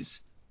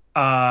movies.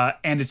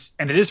 And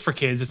it is for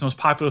kids. It's the most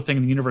popular thing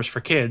in the universe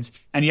for kids.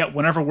 And yet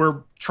whenever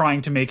we're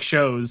trying to make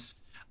shows,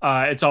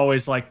 it's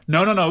always like,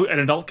 no, an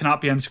adult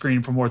cannot be on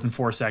screen for more than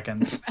 4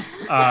 seconds.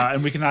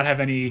 And we cannot have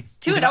any...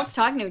 Two adults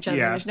talking to each other.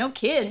 There's no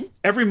kid.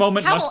 Every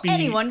moment must be... How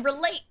will anyone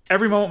relate?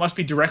 Every moment must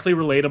be directly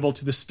relatable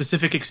to the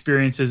specific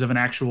experiences of an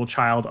actual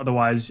child.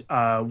 Otherwise,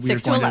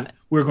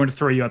 we're going to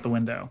throw you out the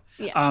window.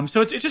 Yeah.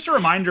 So it's just a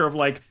reminder of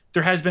like,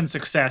 there has been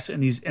success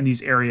in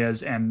these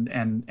areas,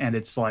 and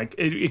it's like,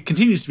 it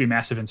continues to be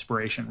massive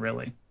inspiration,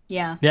 really.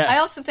 Yeah. I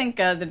also think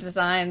the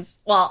designs,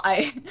 well,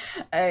 I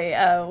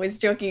was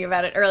joking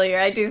about it earlier.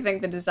 I do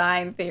think the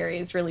design theory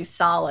is really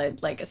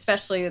solid, like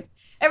especially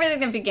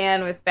everything that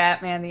began with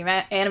Batman, the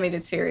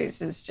animated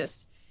series, is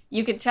just,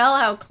 you could tell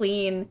how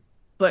clean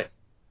but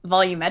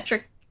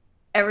volumetric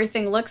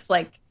everything looks.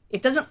 Like,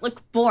 it doesn't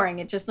look boring.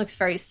 It just looks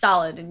very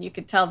solid, and you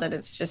could tell that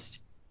it's just,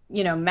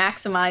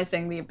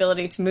 maximizing the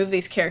ability to move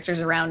these characters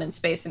around in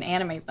space and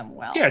animate them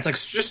well. Yeah, it's like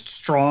just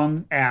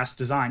strong ass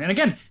design. And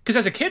again, because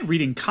as a kid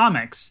reading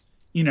comics,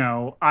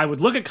 I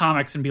would look at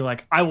comics and be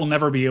like, I will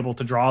never be able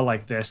to draw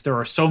like this. There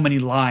are so many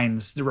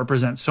lines that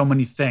represent so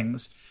many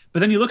things. But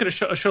then you look at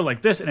a show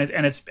like this, and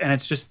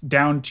it's just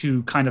down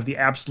to kind of the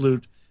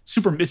absolute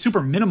it's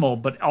super minimal,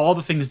 but all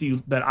the things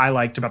that I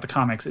liked about the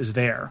comics is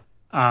there.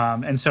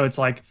 And so it's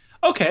like,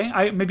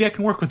 okay, maybe I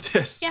can work with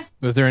this. Yeah.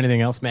 Was there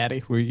anything else, Maddie,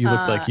 where you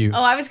looked like you?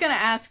 Oh, I was going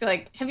to ask,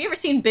 like, have you ever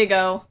seen Big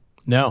O?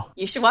 No.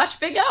 You should watch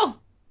Big O.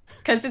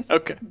 Because it's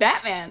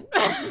Batman,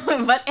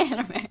 but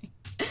anime.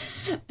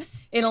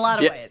 In a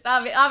lot of ways.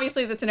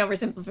 Obviously, that's an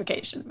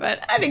oversimplification, but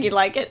I think you'd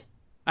like it.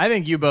 I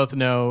think you both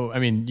know, I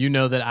mean, you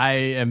know that I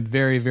am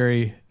very,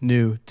 very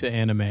new to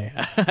anime.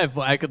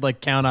 I could like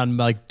count on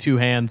like two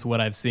hands what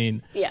I've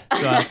seen. Yeah.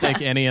 So I'll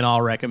take any and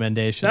all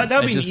recommendations.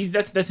 That would be easy.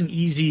 That's an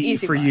easy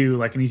for one. you,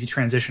 like an easy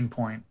transition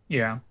point.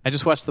 Yeah. I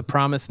just watched The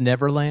Promised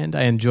Neverland.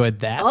 I enjoyed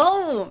that.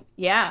 Oh,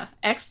 yeah.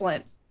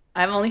 Excellent.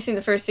 I've only seen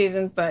the first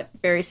season, but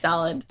very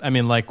solid. I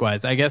mean,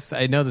 likewise. I guess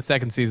I know the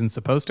second season's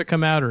supposed to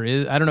come out, or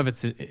I don't know if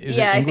it's is it English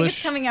I think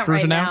it's coming out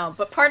right now.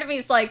 But part of me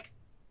is like,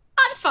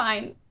 I'm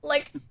fine.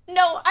 Like,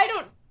 no, I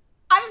don't.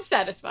 I'm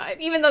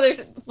satisfied. Even though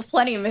there's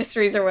plenty of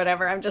mysteries or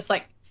whatever, I'm just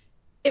like,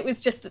 it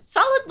was just a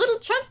solid little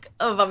chunk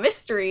of a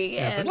mystery.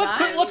 Yeah, and let's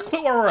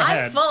quit while we're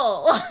ahead. I'm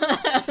full.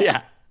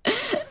 Yeah.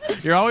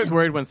 You're always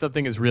worried when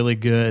something is really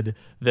good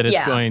that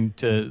it's going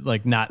to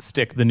like not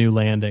stick the new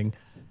landing.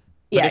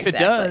 But if it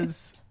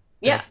does,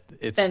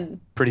 it's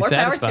then pretty more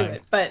satisfying. power to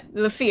it. But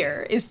the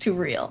fear is too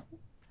real.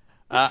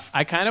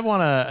 I kind of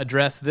want to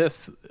address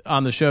this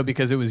on the show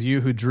because it was you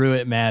who drew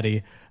it,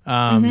 Maddie.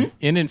 In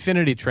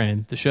Infinity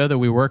Train, the show that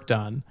we worked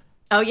on.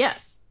 Oh,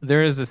 yes.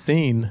 There is a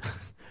scene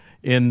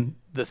in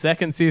the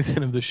second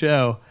season of the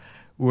show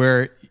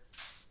where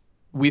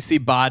we see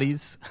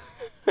bodies.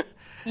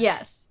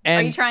 Yes.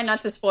 And are you trying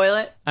not to spoil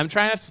it? I'm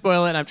trying not to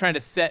spoil it, and I'm trying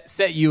to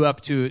set you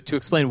up to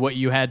explain what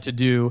you had to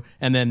do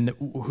and then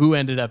who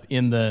ended up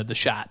in the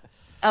shot.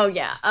 Oh,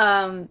 yeah.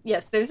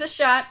 Yes, there's a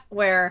shot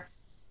where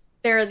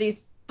there are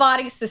these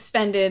bodies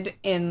suspended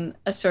in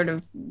a sort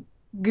of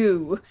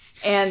goo,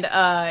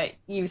 and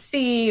you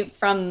see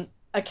from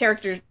a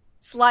character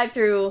slide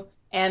through,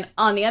 and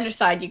on the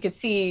underside you could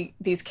see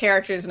these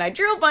characters, and I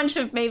drew a bunch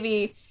of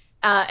maybe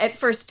at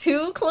first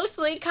too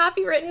closely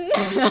copywritten,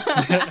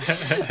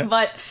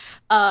 but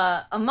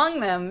among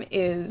them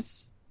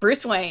is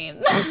Bruce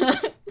Wayne.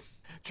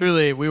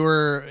 Truly,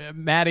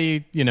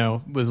 Maddie,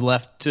 was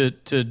left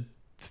to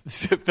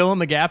fill in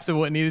the gaps of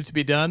what needed to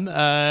be done.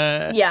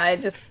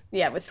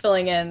 It was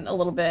filling in a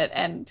little bit.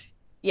 And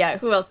yeah,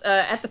 who else?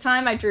 At the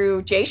time, I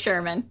drew Jay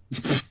Sherman,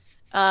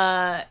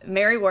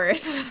 Mary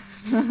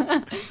Worth,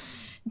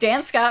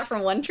 Dan Scott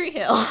from One Tree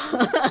Hill.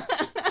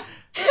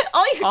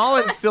 all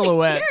in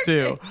silhouette,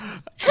 too.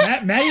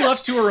 Maddie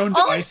loves to her own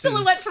devices. All in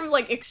silhouette from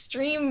like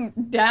extreme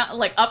down,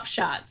 like up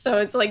shot. So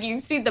it's like you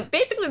see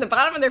basically the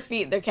bottom of their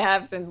feet, their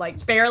calves, and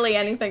like barely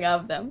anything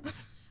of them.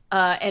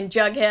 And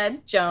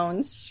Jughead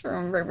Jones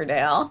from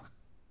Riverdale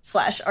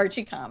 /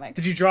 Archie Comics.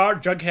 Did you draw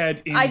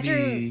Jughead in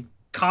the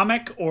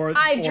comic or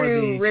I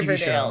drew the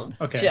Riverdale TV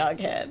show? Okay.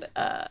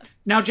 Jughead.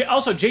 Now,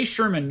 also Jay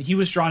Sherman, he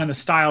was drawn in the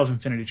style of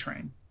Infinity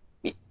Train.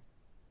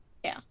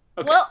 Yeah.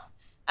 Okay. Well,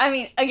 I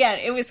mean, again,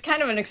 it was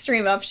kind of an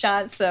extreme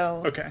upshot,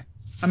 so... Okay.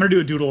 I'm going to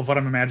do a doodle of what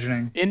I'm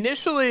imagining.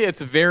 Initially, it's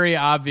very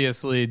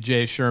obviously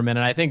Jay Sherman,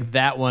 and I think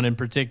that one in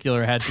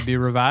particular had to be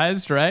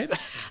revised, right?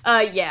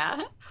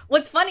 Yeah.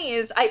 What's funny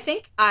is I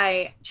think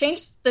I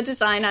changed the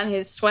design on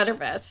his sweater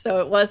vest,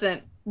 so it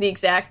wasn't the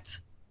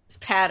exact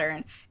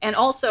pattern. And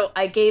also,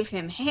 I gave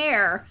him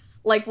hair,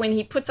 like when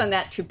he puts on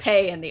that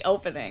toupee in the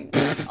opening.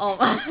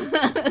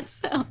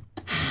 So...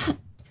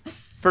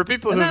 For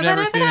people who've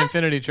never seen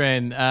Infinity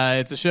Train,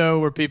 it's a show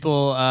where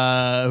people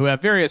who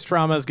have various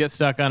traumas get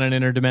stuck on an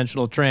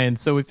interdimensional train.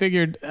 So we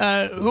figured,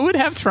 who would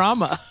have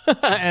trauma?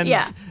 And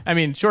yeah. I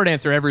mean, short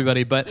answer,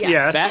 everybody, but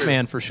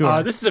Batman for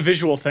sure. This is a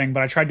visual thing,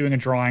 but I tried doing a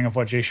drawing of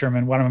what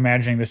I'm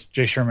imagining this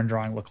Jay Sherman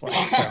drawing looked like.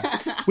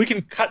 So we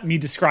can cut me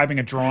describing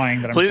a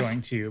drawing that I'm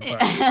showing to you.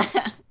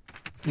 But.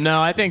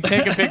 No, I think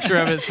take a picture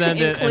of it, send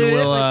it, and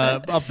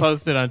I'll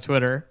post it on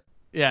Twitter.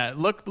 Yeah,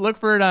 look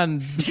for it on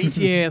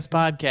BTAS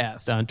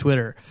Podcast on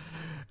Twitter.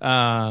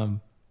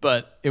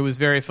 But it was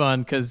very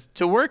fun because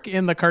to work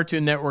in the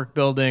Cartoon Network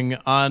building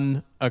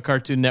on a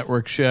Cartoon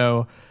Network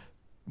show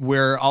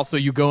where also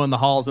you go in the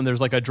halls and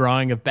there's like a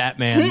drawing of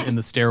Batman in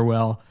the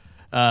stairwell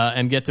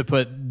and get to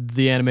put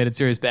the animated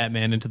series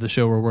Batman into the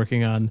show we're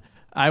working on,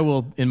 I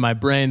will, in my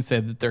brain,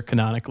 say that they're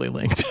canonically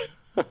linked.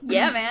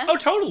 Yeah, man. Oh,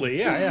 totally.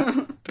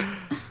 Yeah.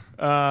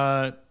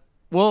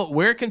 Well,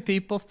 where can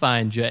people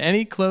find you?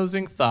 Any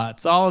closing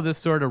thoughts? All of this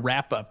sort of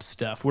wrap-up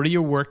stuff. What are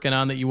you working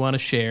on that you want to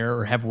share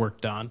or have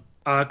worked on?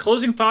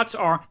 Closing thoughts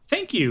are: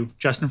 thank you,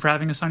 Justin, for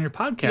having us on your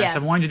podcast. Yes,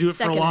 I've wanted to do it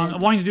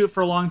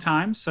for a long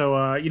time. So,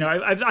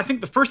 I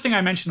think the first thing I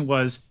mentioned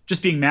was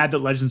just being mad that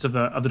Legends of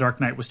the Dark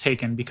Knight was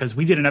taken because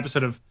we did an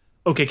episode of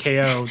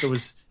OKKO that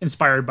was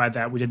inspired by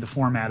that. We did the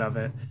format of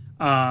it.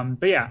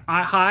 But yeah,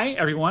 hi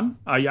everyone.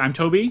 I'm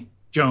Toby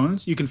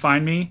Jones. You can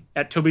find me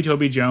at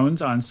Toby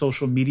Jones on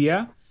social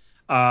media.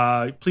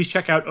 Please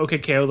check out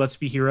OKKO Let's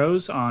Be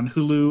Heroes on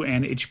Hulu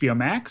and HBO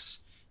Max.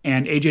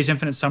 And AJ's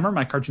Infinite Summer,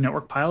 my Cartoon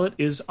Network pilot,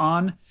 is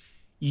on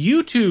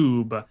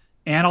YouTube.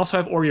 And also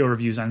have Oreo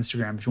reviews on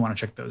Instagram if you want to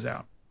check those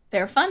out.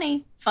 They're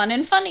funny. Fun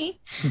and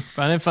funny.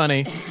 Fun and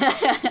funny.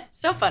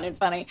 So fun and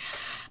funny.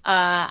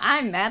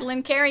 I'm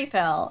Madeline Carey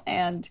Pell,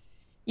 and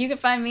You can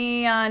find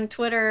me on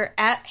Twitter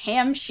at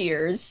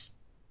Hamshears.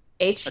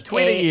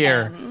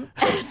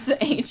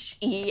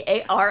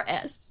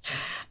 HAMSHEARS.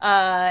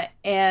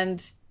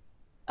 And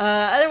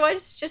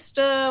otherwise, just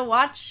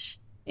watch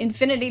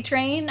Infinity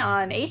Train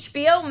on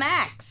HBO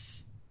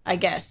Max, I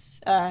guess.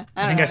 I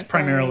think that's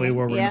primarily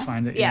where we're going to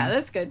find it. Yeah,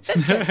 that's good.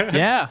 That's good.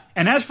 Yeah.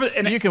 And as for...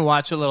 you can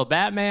watch a little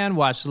Batman,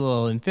 watch a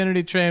little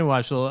Infinity Train,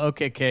 watch a little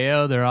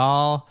OKKO. They're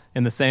all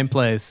in the same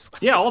place.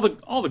 Yeah, all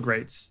the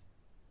greats.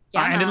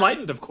 Yeah, and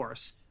Enlightened, of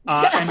course.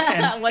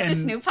 What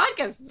this new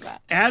podcast is about.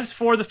 As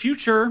for the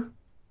future,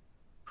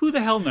 who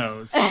the hell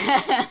knows?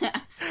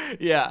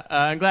 Yeah,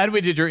 I'm glad we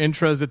did your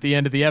intros at the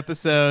end of the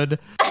episode.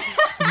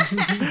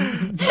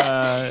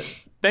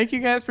 Thank you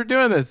guys for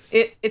doing this.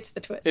 It's the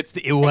twist. It's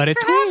what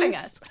Thanks a for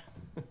twist.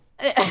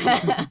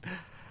 having us.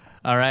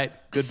 All right,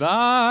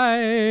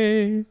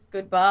 goodbye.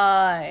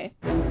 Goodbye.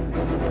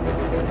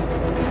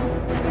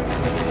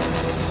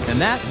 And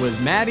that was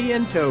Maddie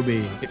and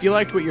Toby. If you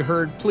liked what you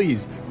heard,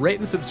 please rate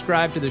and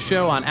subscribe to the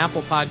show on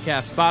Apple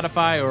Podcasts,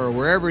 Spotify, or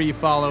wherever you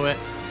follow it.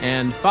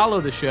 And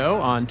follow the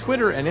show on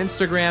Twitter and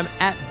Instagram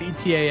at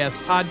BTAS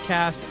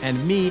Podcast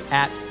and me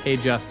at Hey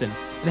Justin.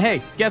 And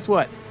hey, guess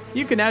what?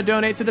 You can now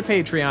donate to the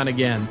Patreon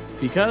again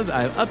because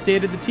I've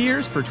updated the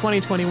tiers for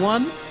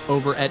 2021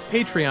 over at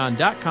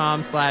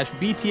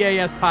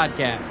patreon.com/BTAS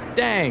Podcast.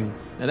 Dang,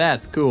 now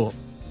that's cool.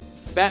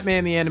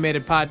 Batman the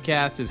Animated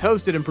Podcast is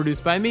hosted and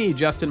produced by me,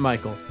 Justin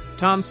Michael.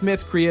 Tom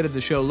Smith created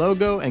the show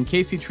logo, and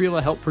Casey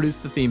Trela helped produce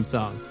the theme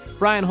song.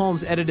 Brian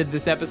Holmes edited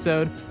this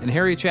episode, and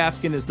Harry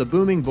Chaskin is the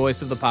booming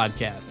voice of the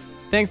podcast.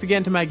 Thanks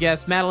again to my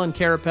guests, Madeline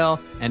Carapel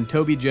and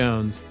Toby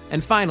Jones.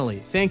 And finally,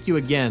 thank you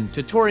again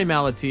to Tori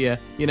Malatia,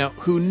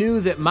 who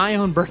knew that my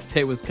own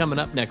birthday was coming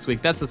up next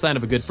week. That's the sign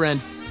of a good friend.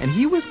 And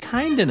he was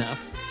kind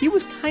enough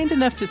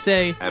to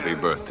say, Happy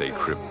birthday,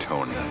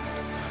 Kryptonian.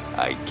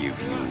 I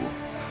give you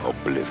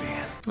Oblivion.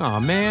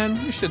 Aw,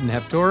 man, you shouldn't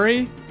have,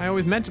 Tori. I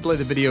always meant to play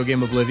the video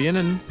game Oblivion,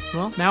 and,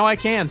 well, now I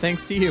can,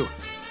 thanks to you.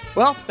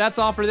 Well, that's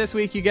all for this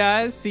week, you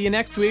guys. See you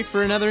next week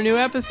for another new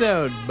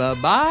episode.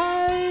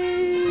 Bye-bye.